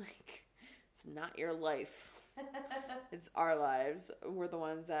like, it's not your life. It's our lives. We're the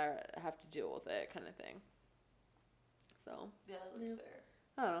ones that have to deal with it, kind of thing. So. Yeah, that's fair.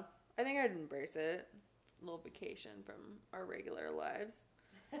 I don't know. I think I'd embrace it. A little vacation from our regular lives.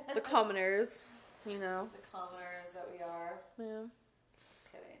 The commoners, you know. The commoners that we are. Yeah. Just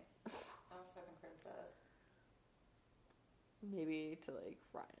kidding. I'm a fucking princess. Maybe to like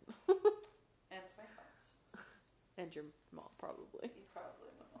Ryan. And to myself. And your mom, probably.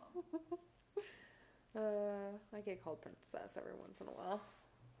 Probably my mom. I get called princess every once in a while.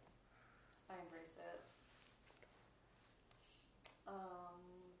 I embrace it.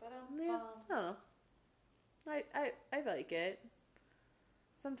 Yeah, I don't know. I like it.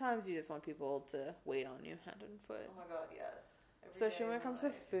 Sometimes you just want people to wait on you hand and foot. Oh my god, yes. Especially when it comes to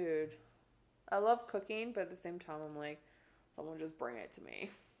food. I love cooking, but at the same time, I'm like, someone just bring it to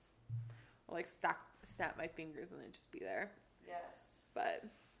me. I'll like snap my fingers and then just be there. Yes. But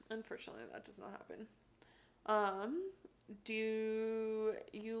unfortunately, that does not happen. Do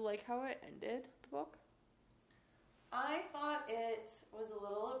you like how it ended, the book? I thought it was a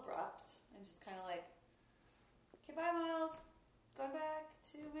little abrupt and just kind of like, okay, bye, Miles. Going back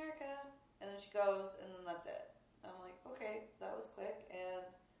to America. And then she goes, and then that's it. And I'm like, okay, that was quick. And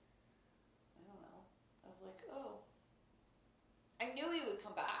I don't know. I was like, oh. I knew he would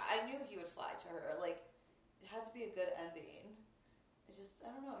come back. I knew he would fly to her. Like, it had to be a good ending. I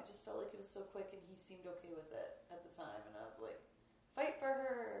don't know. I just felt like it was so quick, and he seemed okay with it at the time. And I was like, fight for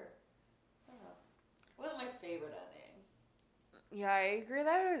her. I don't know. It wasn't my favorite ending. Yeah, I agree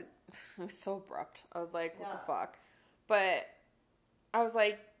that it was so abrupt. I was like, what the fuck? But I was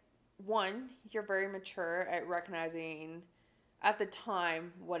like, one, you're very mature at recognizing at the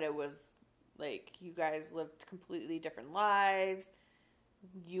time what it was, like, you guys lived completely different lives.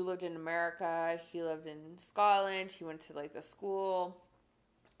 You lived in America. He lived in Scotland. He went to, like, the school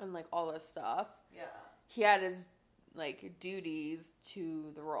and, like, all this stuff. Yeah. He had his, like, duties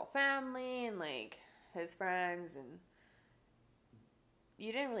to the royal family and, like, his friends, and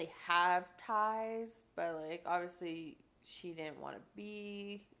you didn't really have ties, but, like, obviously she didn't want to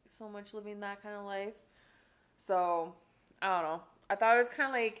be so much living that kind of life. So, I don't know. I thought it was kind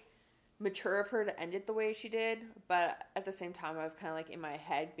of, like, mature of her to end it the way she did, but at the same time, I was kind of, like, in my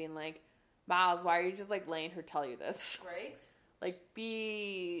head being like, Miles, why are you just, like, letting her tell you this? Right? Like,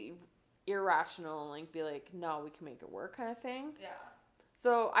 be irrational and, like, be like, no, we can make it work kind of thing. Yeah.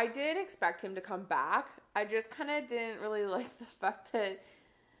 So I did expect him to come back. I just kind of didn't really like the fact that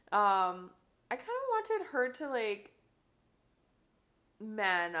I kind of wanted her to, like,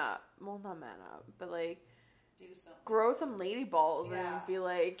 man up. Well, not man up, but, like, Do something. grow some lady balls Yeah. and be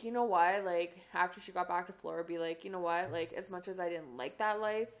like, you know what? Like, after she got back to Florida, be like, you know what? Like, as much as I didn't like that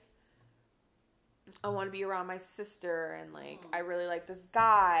life, I want to be around my sister, and, like, I really like this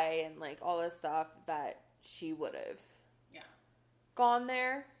guy, and, like, all this stuff that she would have gone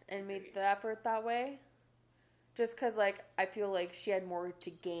there and made the effort that way. Just because, like, I feel like she had more to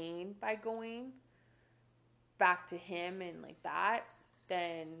gain by going back to him and, like, that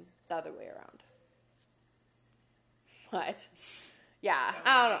than the other way around. But, yeah,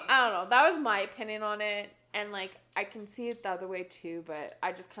 I don't know. That was my opinion on it. And, like, I can see it the other way, too, but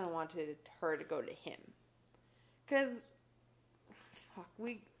I just kind of wanted her to go to him. Because, fuck,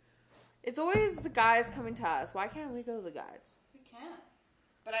 it's always the guys coming to us. Why can't we go to the guys? We can.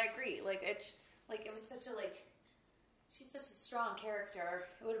 But I agree. Like, it was such a, like, she's such a strong character.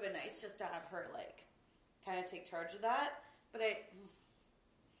 It would have been nice just to have her, like, kind of take charge of that. But I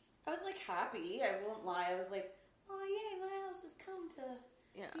was, like, happy. I won't lie. I was like, oh, yay, Miles has come to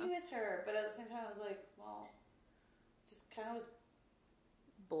be with her. But at the same time, I was like, well, just kind of was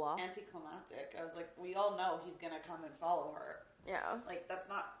blah, anticlimactic. I was like, we all know he's going to come and follow her. Yeah. Like, that's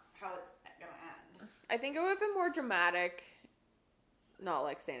not how it's going to end. I think it would have been more dramatic. Not,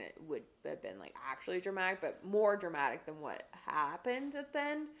 like, saying it would have been, like, actually dramatic, but more dramatic than what happened at the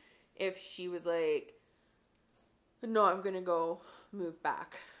end. If she was like, no, I'm going to go move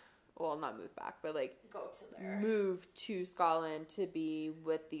back. Well, not move back, but, like, go to there. Move to Scotland to be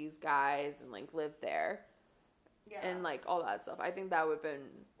with these guys and, like, live there. Yeah. And, like, all that stuff. I think that would have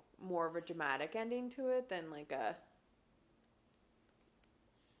been more of a dramatic ending to it than, like, a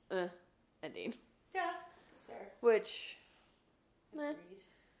ending. Yeah, that's fair. Which, agreed.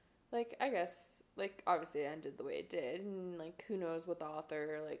 Like, I guess, like, obviously it ended the way it did. And, like, who knows what the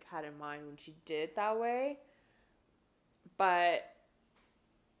author, like, had in mind when she did it that way. But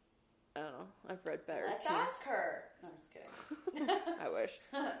I don't know. I've read better. Let's ask her. No, I'm just kidding. I wish.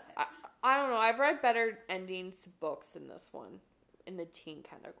 I don't know. I've read better endings to books than this one in the teen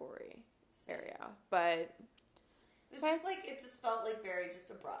category area. But it was just like, it just felt like very just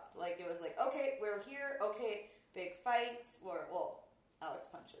abrupt. Like, it was like, okay, we're here. Okay, big fight. Well, Alex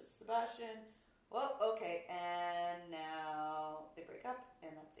punches Sebastian. Well, okay. And now they break up,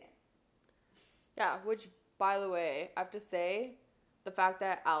 and that's the end. Yeah, which, by the way, I have to say, the fact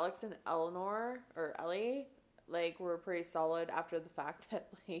that Alex and Eleanor, or Ellie, like, were pretty solid after the fact that,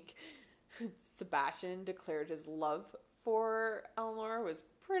 like, Sebastian declared his love for Eleanor was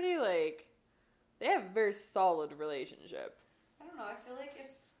pretty, like, they have a very solid relationship. I don't know. I feel like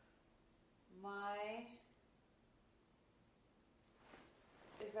if I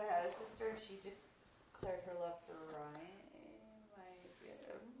had a sister and she declared her love for Ryan,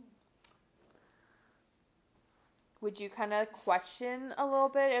 would you kind of question a little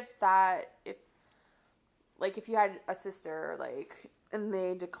bit if you had a sister, like, and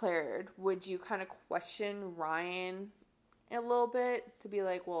they declared, would you kind of question Ryan a little bit to be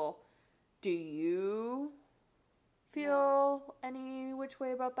like, well, do you feel any which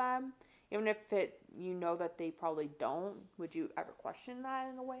way about that? Even if you know that they probably don't, would you ever question that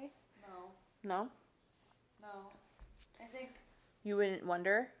in a way? No? No. I think... You wouldn't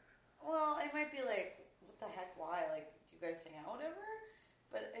wonder? Well, I might be like, what the heck, why? Like, do you guys hang out ever?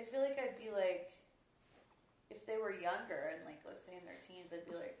 But I feel like I'd be like, if they were younger and, like, let's say in their teens, I'd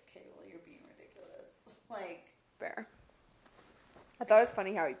be like, okay, well, you're being ridiculous. Like... Fair. I thought it was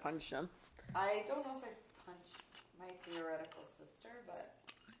funny how he punched him. I don't know if I'd punch my theoretical sister, but...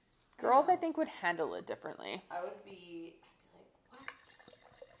 Girls, I think, would handle it differently. I'd be like, what?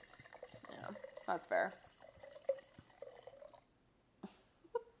 Yeah, that's fair.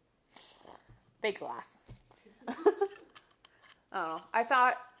 Fake glass. I don't know. I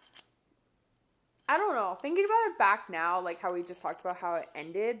I don't know. Thinking about it back now, like how we just talked about how it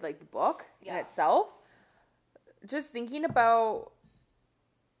ended, like the book in Yeah. itself. Just thinking about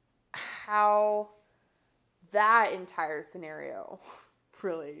how that entire scenario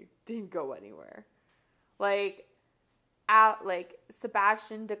really didn't go anywhere. Like,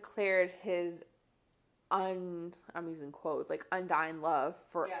 Sebastian declared his I'm using quotes, like undying love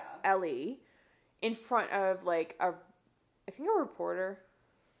for Yeah. Ellie in front of like I think a reporter,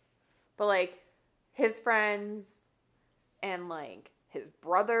 but like his friends and like his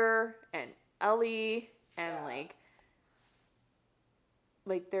brother and Ellie and Yeah.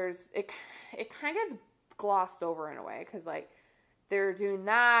 like there's it kind of gets glossed over in a way because like they're doing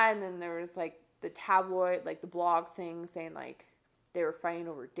that, and then there was like the tabloid, like the blog thing saying like they were fighting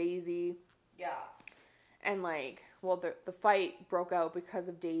over Daisy. Yeah. And like, well, the fight broke out because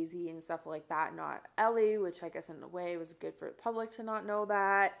of Daisy and stuff like that, not Ellie, which I guess in a way was good for the public to not know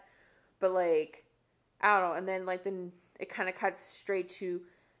that. But like, I don't know. And then it kind of cuts straight to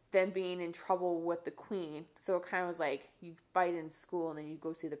them being in trouble with the queen. So it kind of was like you fight in school and then you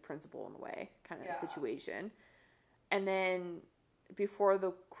go see the principal in a way kind of situation. And then before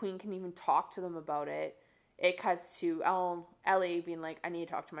the queen can even talk to them about it, it cuts to Ellie being like, I need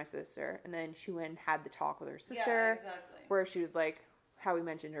to talk to my sister. And then she went and had the talk with her sister. Yeah, exactly. Where she was like, how we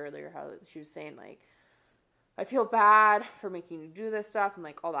mentioned earlier, how she was saying like, I feel bad for making you do this stuff and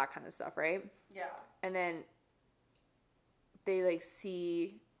like all that kind of stuff, right? Yeah. And then they like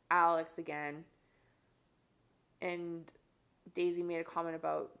see Alex again. And Daisy made a comment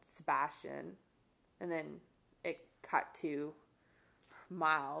about Sebastian. And then it cut to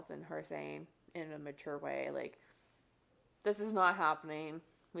Miles and her saying, in a mature way, like, this is not happening.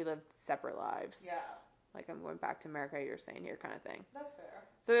 We live separate lives. Yeah. Like, I'm going back to America, you're staying here kind of thing. That's fair.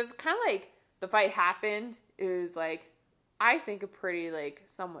 So it was kind of like the fight happened. It was like, I think a pretty, like,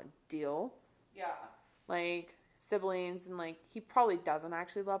 somewhat deal. Yeah. Like, siblings, and like, he probably doesn't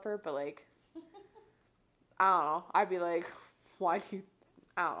actually love her, but like, I don't know. I'd be like, why do you,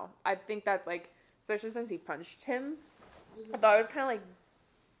 I don't know. I think that's like, especially since he punched him, I thought it was kind of like,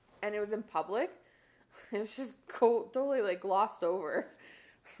 and it was in public. It was just totally like glossed over,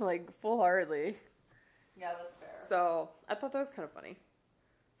 like full-heartedly. Yeah, that's fair. So I thought that was kind of funny.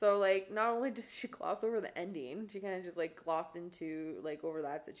 So like, not only did she gloss over the ending, she kind of just like glossed into like over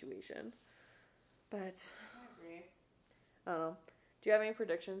that situation. But I agree. I don't know. Do you have any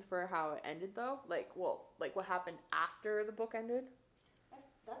predictions for how it ended though? Like, well, like what happened after the book ended?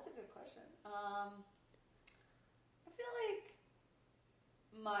 That's a good question. I feel like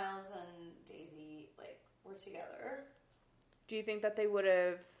Miles and Daisy like were together. Do you think that they would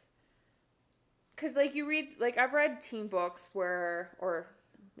have? Because like you read, like I've read teen books where, or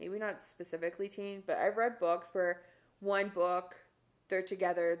maybe not specifically teen, but I've read books where one book they're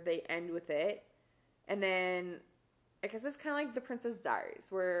together, they end with it, and then I guess it's kind of like The Princess Diaries,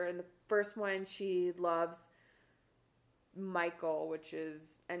 where in the first one she loves Michael, which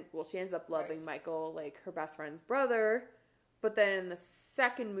is, and well, she ends up loving Right. Michael, like her best friend's brother, but then in the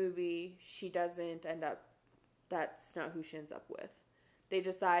second movie she doesn't end up, that's not who she ends up with. They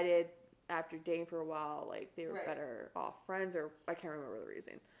decided after dating for a while, like they were Right. better off friends, or I can't remember the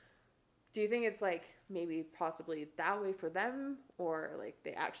reason. Do you think it's like maybe possibly that way for them, or like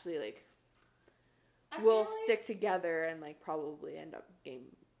they actually like will stick together and like probably end up getting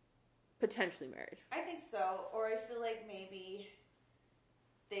potentially married? I think so. Or I feel like maybe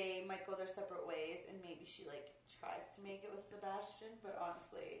they might go their separate ways, and maybe she like tries to make it with Sebastian, but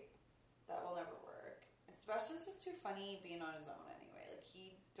honestly, that will never work. And Sebastian's just too funny being on his own anyway. Like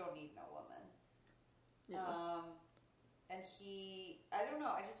he don't need no woman. Yeah. And I don't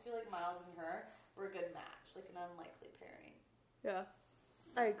know. I just feel like Miles and her were a good match, like an unlikely pairing. Yeah,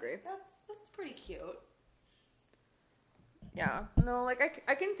 I agree. That's pretty cute. Yeah, no, like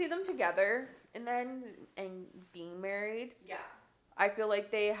I can see them together and being married. Yeah. I feel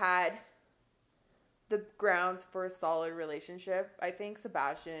like they had the grounds for a solid relationship. I think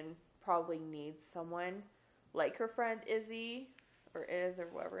Sebastian probably needs someone like her friend Izzy, or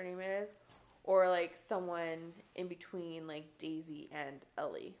whatever her name is, or like someone in between like Daisy and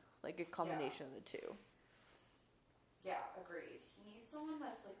Ellie, like a combination of the two. Yeah, agreed. He needs someone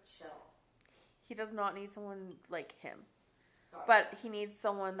that's like chill. He does not need someone like him, Got it. but he needs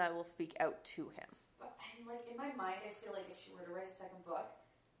someone that will speak out to him. But like in my mind, I feel like if she were to write a second book,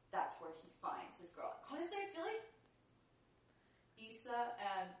 that's where he finds his girl. Honestly, I feel like Issa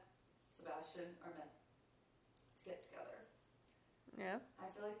and Sebastian are meant to get together. Yeah. I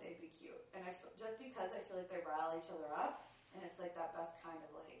feel like they'd be cute, and just because I feel like they rile each other up, and it's like that best kind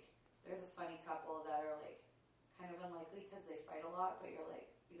of like they're the funny couple that are like kind of unlikely because they fight a lot, but you're like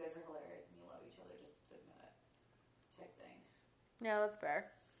you guys are hilarious and you love each other just Yeah, that's fair.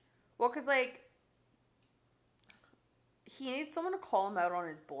 Well, because, like, he needs someone to call him out on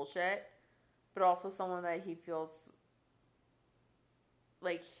his bullshit, but also someone that he feels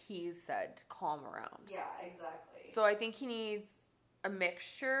like he said to calm around. Yeah, exactly. So I think he needs a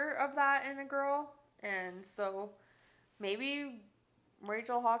mixture of that in a girl. And so maybe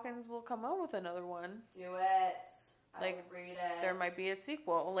Rachel Hawkins will come out with another one. Do it. I Like, would read it. There might be a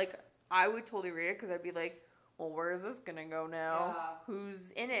sequel. Like, I would totally read it because I'd be like, well, where is this going to go now? Yeah.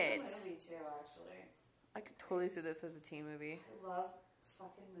 Who's in It's it? a movie too, actually. I could totally see this as a teen movie. I love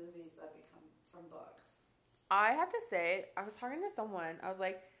fucking movies that become from books. I have to say, I was talking to someone. I was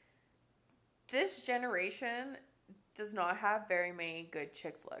like, this generation does not have very many good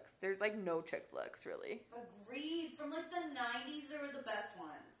chick flicks. There's like no chick flicks really. Agreed. From like the 90s, they were the best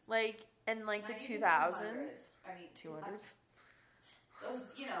ones. Like in like the 90s and 2000s. I mean, 200s. Those,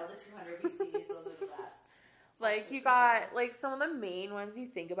 you know, the 200 BCs, those are the best. Like you got like some of the main ones you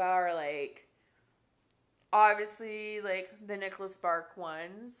think about are like obviously like the Nicholas Spark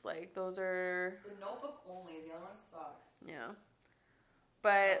ones. Like those are The Notebook only. The other ones suck. yeah.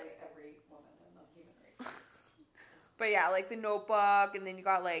 But Sorry, every woman in the human race. But yeah, like the Notebook, and then you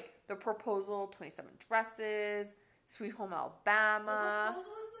got like The Proposal, 27 Dresses, Sweet Home Alabama. The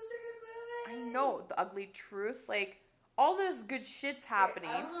Proposal is such a good movie. I know, The Ugly Truth, like all this good shit's happening.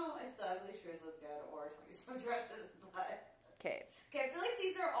 I don't know if The Ugly Truth was good or 27 Dresses, but Okay. Okay, I feel like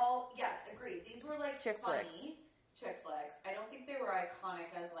these are all, yes, agreed. These were like Chick funny flicks. chick flicks. I don't think they were iconic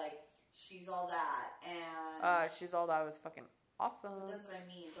as like She's All That and She's All That was fucking awesome. But that's what I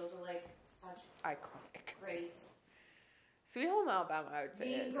mean. Those are like such Iconic. great. Sweet Home Alabama, I would say,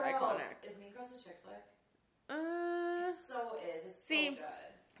 Mean is Girls. iconic. Is Mean Girls a chick flick? It so is. It's see, so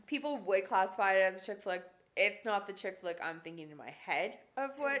good. people would classify it as a chick flick. It's not the chick flick I'm thinking in my head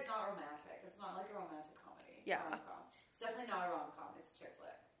of what. It's not romantic. It's not like a romantic comedy. Yeah. Rom-com. It's definitely not a rom-com. It's a chick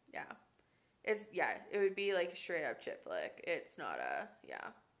flick. Yeah. It would be like a straight up chick flick. It's not a,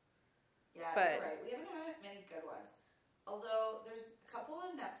 yeah. Yeah, But- you're right. We haven't had many good ones. Although there's a couple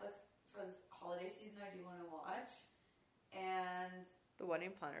on Netflix for this holiday season I do want to watch. And The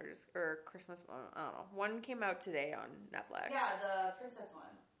Wedding Planner or Christmas, I don't know. One came out today on Netflix. yeah, the princess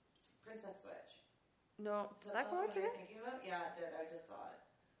one. Princess Switch. No, Is did that the come one out you're today? thinking about? Yeah, it did. I just saw it.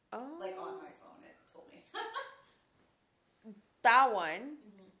 Oh. Like on my phone, it told me. That one.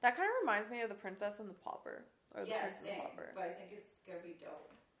 That kind of reminds me of The Princess and the Pauper. Or The Yes, Prince and the same. Pauper. But I think it's gonna be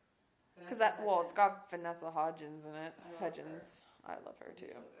dope. Because Vanessa it's Hudgens. got Vanessa Hudgens in it. I love Hudgens. I love her It's too.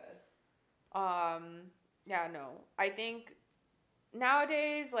 so good. Yeah, no. I think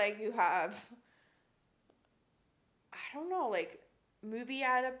nowadays, like, you have, I don't know, like, movie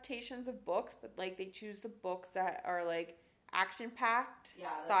adaptations of books, but, like, they choose the books that are, like, action-packed, Yeah,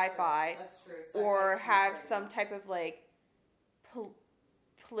 that's sci-fi, true. That's true. Sci-fi's or huge have right some now. type of, like,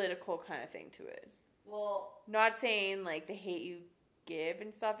 political kind of thing to it. Well, Not saying, like, The Hate You Give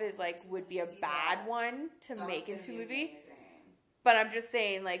and stuff is, like, would be a See bad that. one to that make was into a gonna be movie. amazing. But I'm just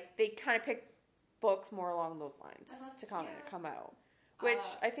saying, like, they kind of pick books more along those lines And that's- to come yeah. come out. Which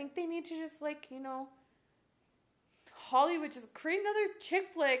Uh, I think they need to just, like, you know, Hollywood just create another chick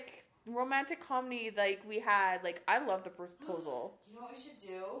flick romantic comedy like we had. Like, I love The Proposal. You know what we should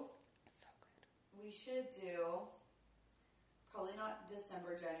do? So good. We should do probably not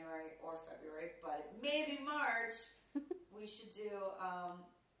December, January, or February, but maybe March. We should do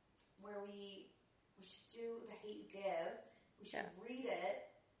where we should do The Hate You Give. We should Yeah. read it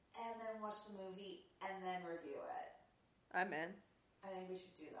and then watch the movie and then review it. I'm in. I think we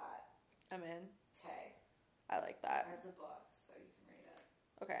should do that. I'm in. Okay. I like I that. have the book, so you can read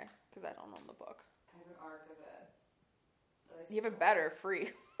it. Okay, because I don't own the book. I have an arc of it. that I Even stole, better,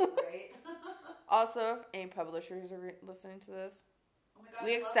 free. Right? Also, if any publishers are listening to this, Oh my God,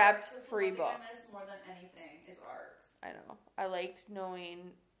 We I love accept arcs. That's the free one thing books. I miss more than anything is arcs. I know. I liked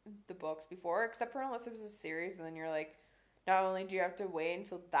knowing the books before, except for unless it was a series, and then you're like, not only do you have to wait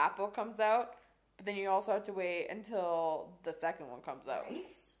until that book comes out, but then you also have to wait until the second one comes out.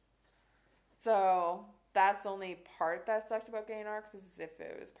 Right? So that's the only part that sucked about getting arcs is if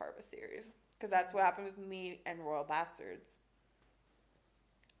it was part of a series. Because that's what happened with me and Royal Bastards.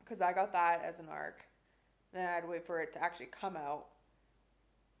 Because I got that as an arc. Then I had to wait for it to actually come out.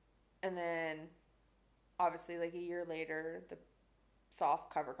 And then, obviously, like a year later, the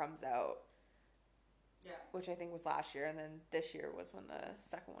soft cover comes out, Yeah. which I think was last year. And then this year was when the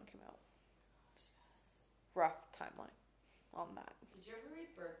second one came out. Yes. Rough timeline on that. Did you ever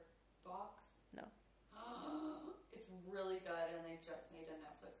read Bird Box? No. It's really good, and they just made a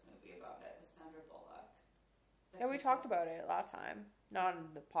Netflix movie about it with Sandra Bullock. Yeah, we talked about it last time. Not on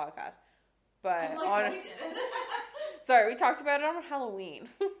the podcast. But I'm like, on no, we didn't. Sorry, we talked about it on Halloween.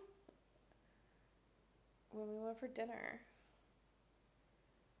 When we went for dinner.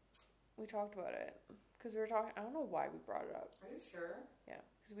 We talked about it. Because we were talking... I don't know why we brought it up. Are you sure? Yeah,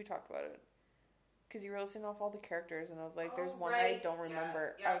 because we talked about it. Because you were listing off all the characters, and I was like, there's Oh, one right. I don't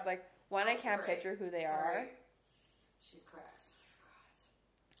remember. Yeah. I was like, one, I can't Right. picture who they Sorry. are. She's correct. I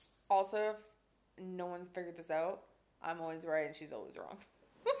forgot. Also, if no one's figured this out, I'm always right and she's always wrong.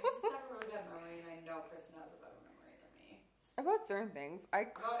 I just have a really bad memory, and I know Kristen has a better memory than me. About certain things,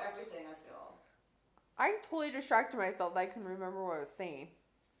 About everything, I feel. I totally distracted myself that I couldn't remember what I was saying.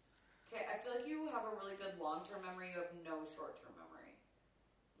 Okay, I feel like you have a really good long-term memory. You have no short-term memory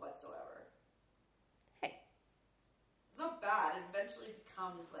whatsoever. Hey. It's not bad. It eventually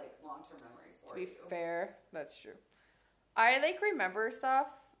becomes, like, long-term memory for you. To be fair, that's true. I, like, remember stuff.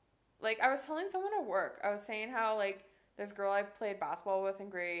 Like, I was telling someone at work, I was saying how, like, this girl I played basketball with in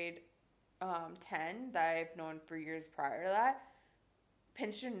grade 10 that I've known for years prior to that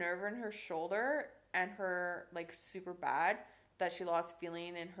pinched a nerve in her shoulder and her, like, super bad that she lost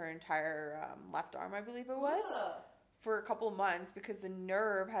feeling in her entire left arm, I believe it was, for a couple of months because the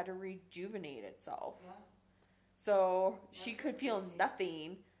nerve had to rejuvenate itself. Yeah. So That's she could feel crazy.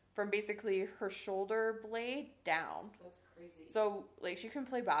 nothing from basically her shoulder blade down. That's crazy. So, like, she couldn't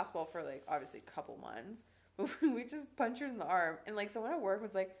play basketball for, like, obviously a couple months. But we just punched her in the arm. And, like, someone at work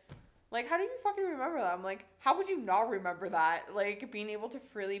was like, how do you fucking remember that? I'm like, how would you not remember that? Like, being able to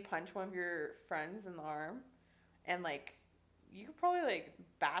freely punch one of your friends in the arm. And, like, you could probably, like,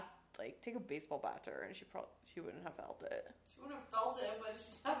 take a baseball bat to her and she wouldn't have felt it. She wouldn't have felt it, but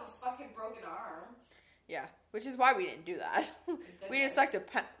she'd have a fucking broken arm. Yeah, which is why we didn't do that. We just stuck to,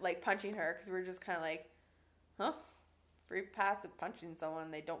 punching her because we were just kind of like, huh? Free pass of punching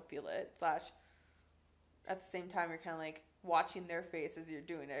someone, they don't feel it. / at the same time, you're kind of like watching their face as you're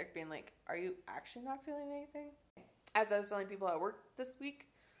doing it, being like, are you actually not feeling anything? As I was telling people at work this week,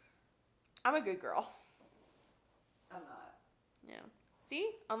 I'm a good girl. I'm not. Yeah.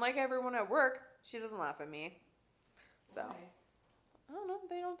 See? Unlike everyone at work, she doesn't laugh at me. So, Why? I don't know.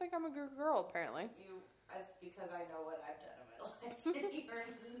 They don't think I'm a good girl, apparently. It's because I know what I've done in my life. And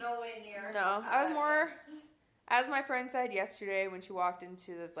you're nowhere near. No, I was more, as my friend said yesterday when she walked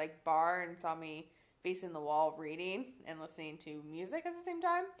into this, like, bar and saw me facing the wall reading and listening to music at the same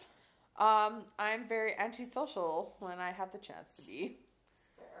time, I'm very antisocial when I have the chance to be. It's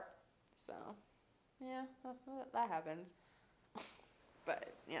fair. So, yeah, that happens.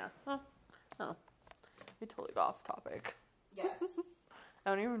 But, yeah. Oh, we totally got off topic. Yes. I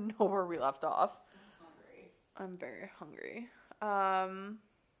don't even know where we left off. I'm hungry. I'm very hungry. I don't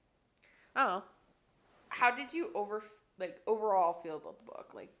know. How did you overall feel about the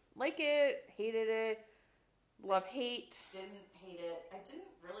book? Like it, hated it, love, hate? Didn't hate it. I didn't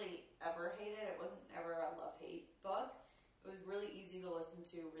really ever hate it. It wasn't ever a love-hate book. It was really easy to listen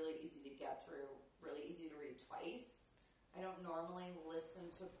to, really easy to get through, really easy to read twice. I don't normally listen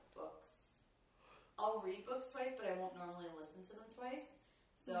to books. I'll read books twice, but I won't normally listen to them twice.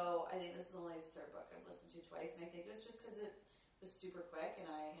 So I think this is only the third book I've listened to twice, and I think it was just because it was super quick and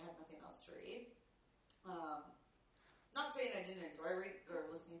I had nothing else to read. Not saying I didn't enjoy reading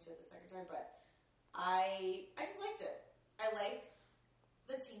or listening to it the second time, but I just liked it. I like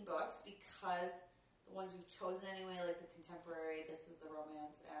the teen books because the ones we've chosen anyway, like the contemporary, This Is the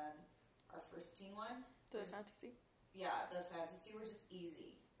Romance, and our first teen one. The fantasy? Yeah, the fantasy were just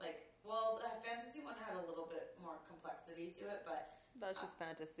easy. Like, well, the fantasy one had a little bit more complexity to it, but That's just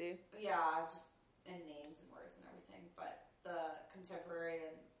fantasy. yeah, just in names and words and everything. But the contemporary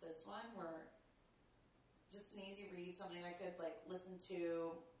and this one were just an easy read, something I could, like, listen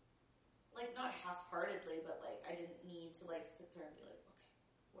to, like, not half-heartedly, but, like, I didn't need to, like, sit there and be like, okay,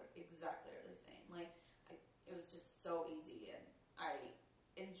 what exactly are they saying? Like, it was just so easy, and I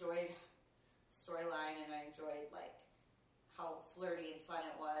enjoyed the storyline, and I enjoyed, like, how flirty and fun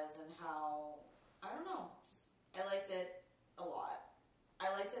it was, and how, I don't know, just, I liked it a lot. I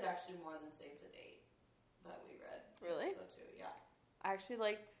liked it actually more than Save the Date that we read. Really? So, too, yeah. I actually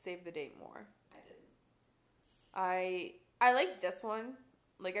liked Save the Date more. I didn't. I like this one.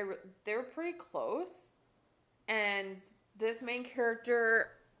 Like, they were pretty close. And this main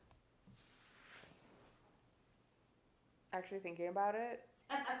character, actually thinking about it,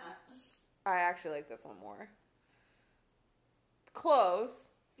 I actually like this one more.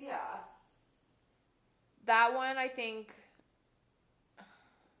 Close. Yeah. That one, I think,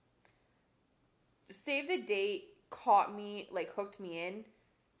 Save the Date caught me, like, hooked me in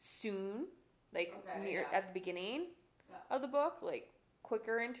soon. Like, Okay, yeah. at the beginning Yeah. of the book, like,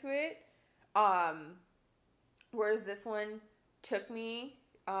 quicker into it. Whereas this one took me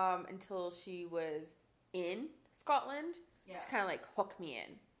until she was in Scotland Yeah. to kind of like hook me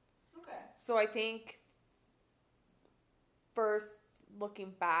in. Okay. So I think first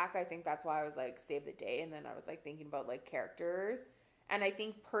looking back, I think that's why I was like Save the Day, and then I was like thinking about like characters, and I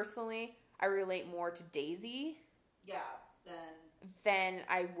think personally I relate more to Daisy. Yeah. Than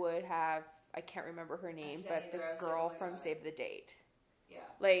I would have. I can't remember her name, but the girl from Save the Date. Yeah.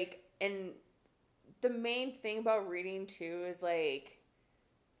 Like, and the main thing about reading too is like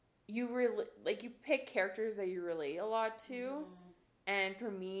you pick characters that you relate a lot to, and for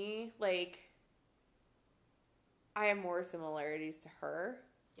me, like, I have more similarities to her.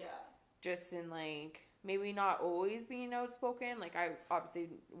 Yeah. Just in like maybe not always being outspoken. Like I obviously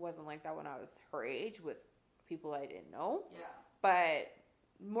wasn't like that when I was her age with people I didn't know. Yeah. But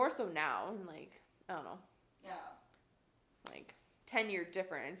more so now, and like I don't know. Yeah. Like 10-year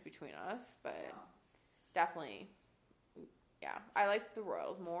difference between us, but definitely, yeah. I liked the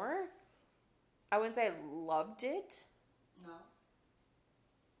Royals more. I wouldn't say I loved it. No.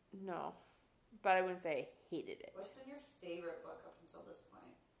 No, but I wouldn't say I hated it. What's been your favorite book up until this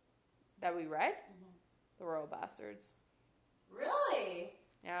point? That we read? The Royal Bastards. Really?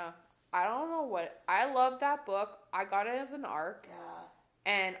 Yeah. I don't know what. I love that book. I got it as an ARC. Yeah.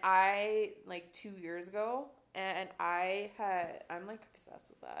 And I, like 2 years ago, and I'm like obsessed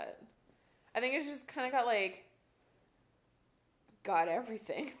with that. I think it's just kind of got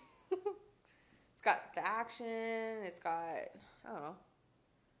everything. It's got the action. It's got, I don't know.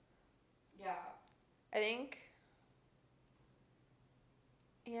 Yeah. I think,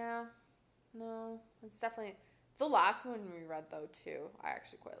 yeah, no, it's definitely, the last one we read though too, I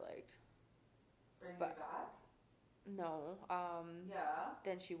actually quite liked. Bring Me Back? No, yeah.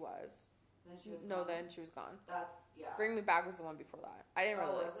 Then She Was. Then She Was No, Gone? Then She Was Gone. That's, yeah. Bring Me Back was the one before that. I didn't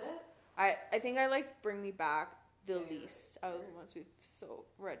really was it? I think I like Bring Me Back the least out of the ones we've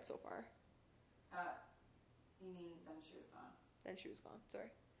read so far. You mean Then She Was Gone? Then She Was Gone,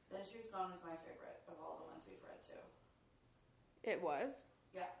 sorry. Then She Was Gone is my favorite of all the ones we've read too. It was?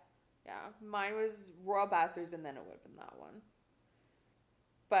 Yeah. Yeah. Mine was Royal Bastards, and then it would have been that one.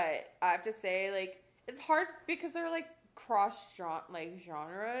 But I have to say, like, it's hard because they're like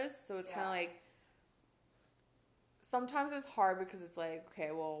genres, so it's kind of like sometimes it's hard because it's like,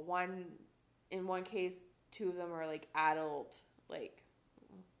 okay, well, in one case, two of them are like adult, like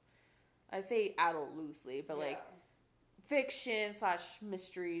I say adult loosely, but like fiction /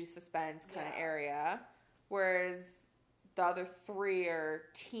 mystery suspense kind of area, whereas the other three are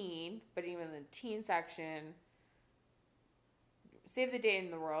teen, but even the teen section, Save the Day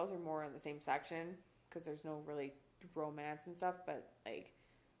and the Royals are more in the same section because there's no really romance and stuff, but like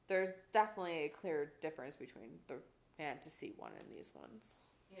there's definitely a clear difference between the fantasy one and these ones.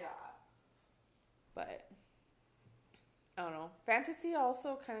 Yeah. But I don't know. Fantasy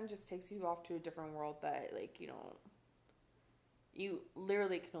also kind of just takes you off to a different world that like you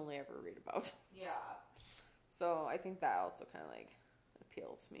literally can only ever read about. Yeah. So I think that also kind of like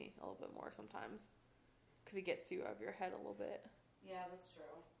appeals to me a little bit more sometimes because it gets you out of your head a little bit. Yeah, that's true.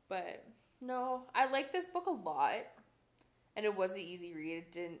 But no, I like this book a lot, and it was an easy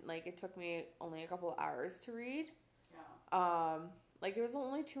read. It took me only a couple of hours to read. Yeah. Like it was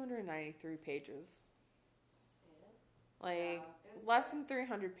only 293 pages. That's it. Like less than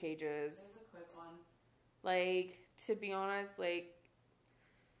 300 pages. It was a quick one. Like, to be honest, like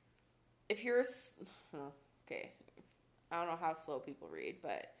if you're okay, I don't know how slow people read,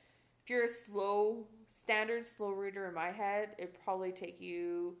 but if you're a standard slow reader in my head, it'd probably take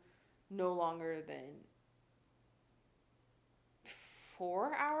you no longer than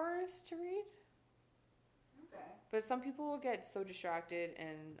 4 hours to read. Okay. But some people will get so distracted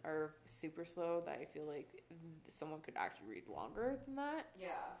and are super slow that I feel like someone could actually read longer than that. Yeah.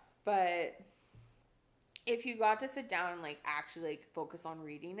 But if you got to sit down and like actually like focus on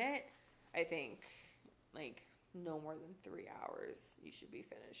reading it, I think like no more than 3 hours you should be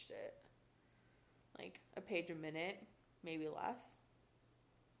finished it. Like a page a minute, maybe less.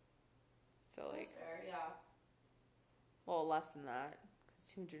 So like, that's fair, yeah. well, less than that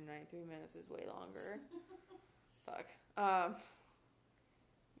because 293 minutes is way longer. Fuck.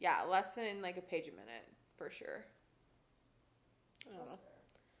 Yeah, less than like a page a minute for sure. I don't know.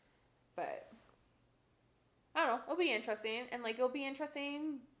 But I don't know. It'll be interesting, and like it'll be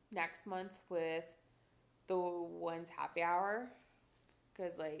interesting next month with the one's happy hour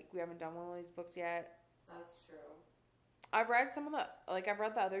because like we haven't done one of these books yet. That's true. I've read I've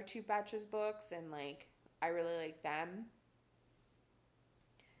read the other two batches books, and like I really like them.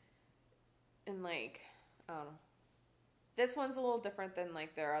 And like I don't know. This one's a little different than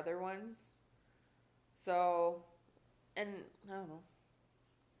like their other ones. So, and I don't know.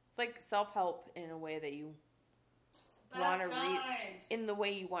 It's like self-help in a way that you want to read in the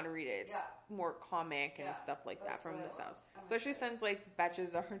way you want to read it. It's more comic and stuff like that from the sounds. Especially since like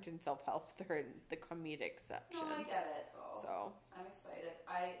Betches aren't in self-help, they're in the comedic section. No, I get it though. So I'm excited.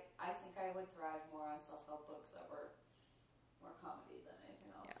 I think I would thrive more on self-help books that were more comedy than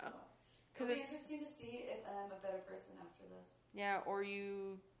anything else. Yeah. So it'll be interesting to see if I'm a better person after this. Yeah, or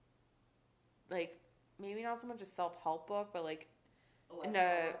you like maybe not so much a self-help book, but like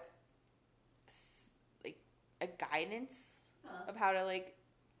a guidance of how to like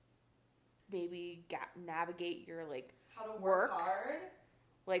maybe navigate your like how to work hard,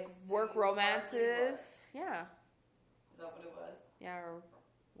 like so work romances. Yeah. Is that what it was? Yeah, or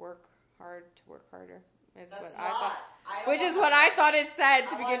work hard to work harder. Is That's what not, I thought, which is what I thought it said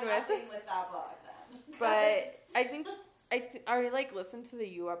to begin with. With that book, then. But I think I like listen to the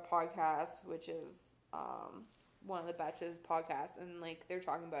U Up podcast, which is one of the Betches podcasts, and like they're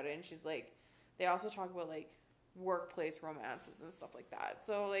talking about it, and she's like, they also talk about like workplace romances and stuff like that.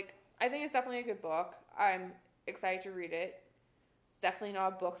 So like I think it's definitely a good book. I'm excited to read it. It's definitely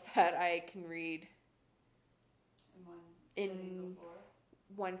not a book that I can read in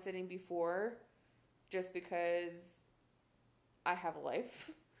one sitting before, just because I have a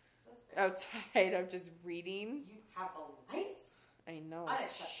life outside of just reading. You have a life? I know,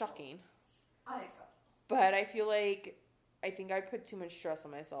 it's shocking. Unacceptable. But I feel like I think I put too much stress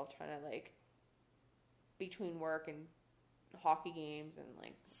on myself trying to like between work and hockey games and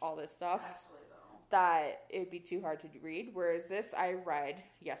like all this stuff. Actually, though, that it'd be too hard to read. Whereas this I read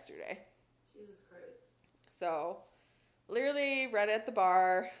yesterday. Jesus Christ. So literally read at the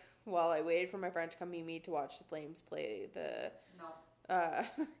bar while I waited for my friend to come meet me to watch the Flames play the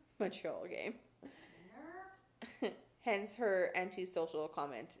Montreal game. Hence her antisocial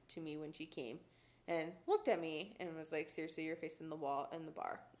comment to me when she came and looked at me and was like, seriously, you're facing the wall in the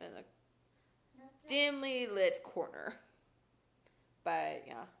bar in a dimly lit corner. But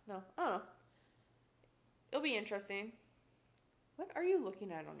yeah, no, I don't know. It'll be interesting. What are you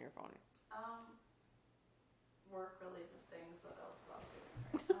looking at on your phone? Work related things that I'll stop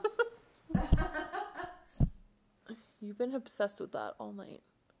doing right now. You've been obsessed with that all night.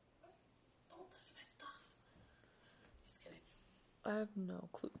 Don't touch my stuff. Just kidding. I have no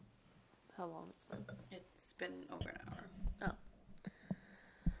clue how long it's been. It's been over an hour.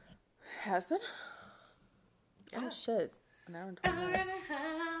 Oh. Has been? Yeah. Oh shit. An hour and 20 minutes.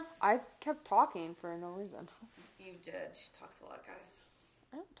 I kept talking for no reason. You did. She talks a lot, guys.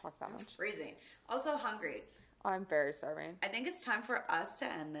 I don't talk that much. Freezing. Also hungry. I'm very starving. I think it's time for us to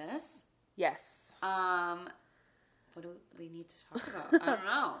end this. Yes. What do we need to talk about? I don't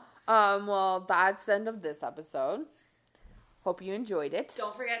know. Well, that's the end of this episode. Hope you enjoyed it.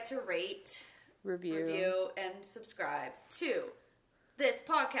 Don't forget to rate, review, and subscribe to this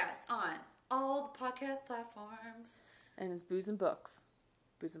podcast on all the podcast platforms. And it's Booze and Books.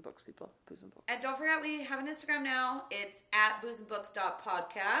 Booze and Books, people. Booze and Books. And don't forget, we have an Instagram now. It's at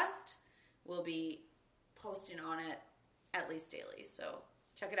boozeandbooks.podcast. We'll be posting on it at least daily, so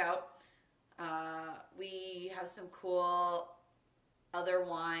check it out. We have some cool other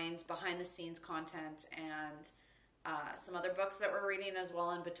wines, behind the scenes content, and some other books that we're reading as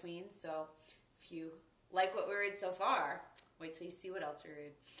well in between. So if you like what we read so far, wait till you see what else we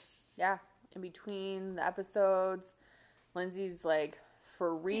read. Yeah, in between the episodes, Lindsay's like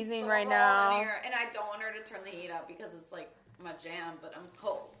freezing right now. And I don't want her to turn the heat up because it's like my jam, but I'm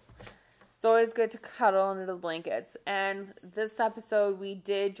cold. It's always good to cuddle under the blankets. And this episode, we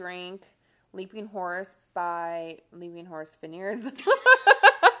did drink Leaping Horse by Leaping Horse Vineyards.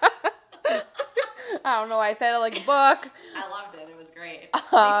 I don't know why I said it like a book. I loved it. It was great.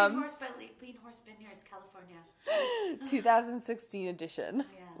 Leaping Horse by Leaping Horse Vineyards, California. 2016 edition.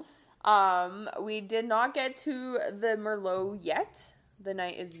 Yes. We did not get to the Merlot yet. The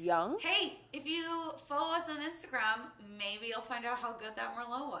night is young. Hey, if you follow us on Instagram, maybe you'll find out how good that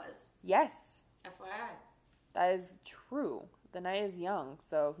Merlot was. Yes. FYI. That is true. The night is young,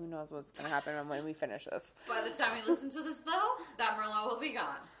 so who knows what's going to happen when we finish this. By the time you listen to this, though, that Merlot will be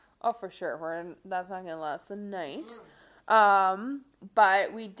gone. Oh, for sure. That's not going to last the night.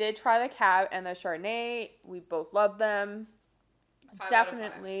 But we did try the Cab and the Chardonnay. We both loved them. 5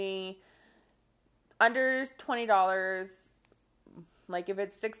 Definitely under $20. Like, if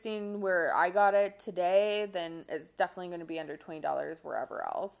it's 16 where I got it today, then it's definitely going to be under $20 wherever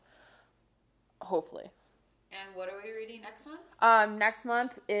else. Hopefully. And what are we reading next month? Next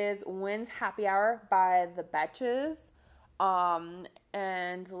month is Wynn's Happy Hour by the Betches.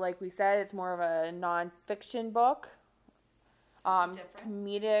 And like we said, it's more of a non-fiction book.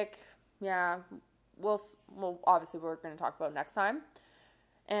 Comedic. Yeah. We'll obviously we're going to talk about next time.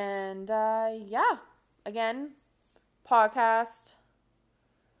 And, yeah. Again, Podcast.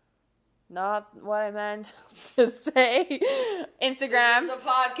 Not what I meant to say. Instagram. This is a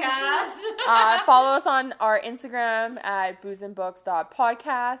podcast. Follow us on our Instagram at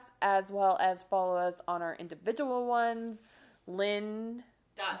boozeandbooks.podcast, as well as follow us on our individual ones, Lynn.zed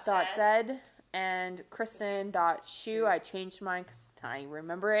and Kristen.shu. I changed mine because I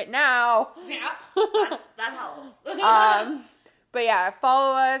remember it now. Yeah, that helps. But yeah,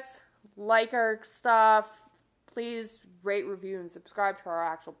 follow us, like our stuff. Please rate, review, and subscribe to our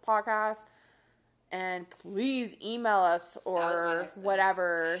actual podcast. And please email us or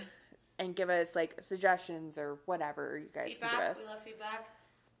whatever and give us like suggestions or whatever you guys can give us. We love feedback.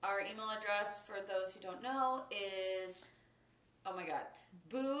 Our email address, for those who don't know, is, oh my god,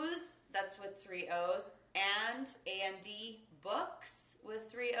 booze, that's with 3 O's, and books with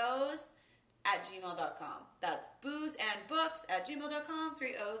 3 O's @gmail.com. That's boozeandbooks@gmail.com.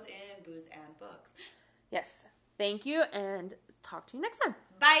 3 O's in booze and books. Yes. Thank you, and talk to you next time.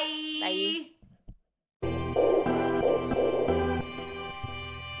 Bye. Bye.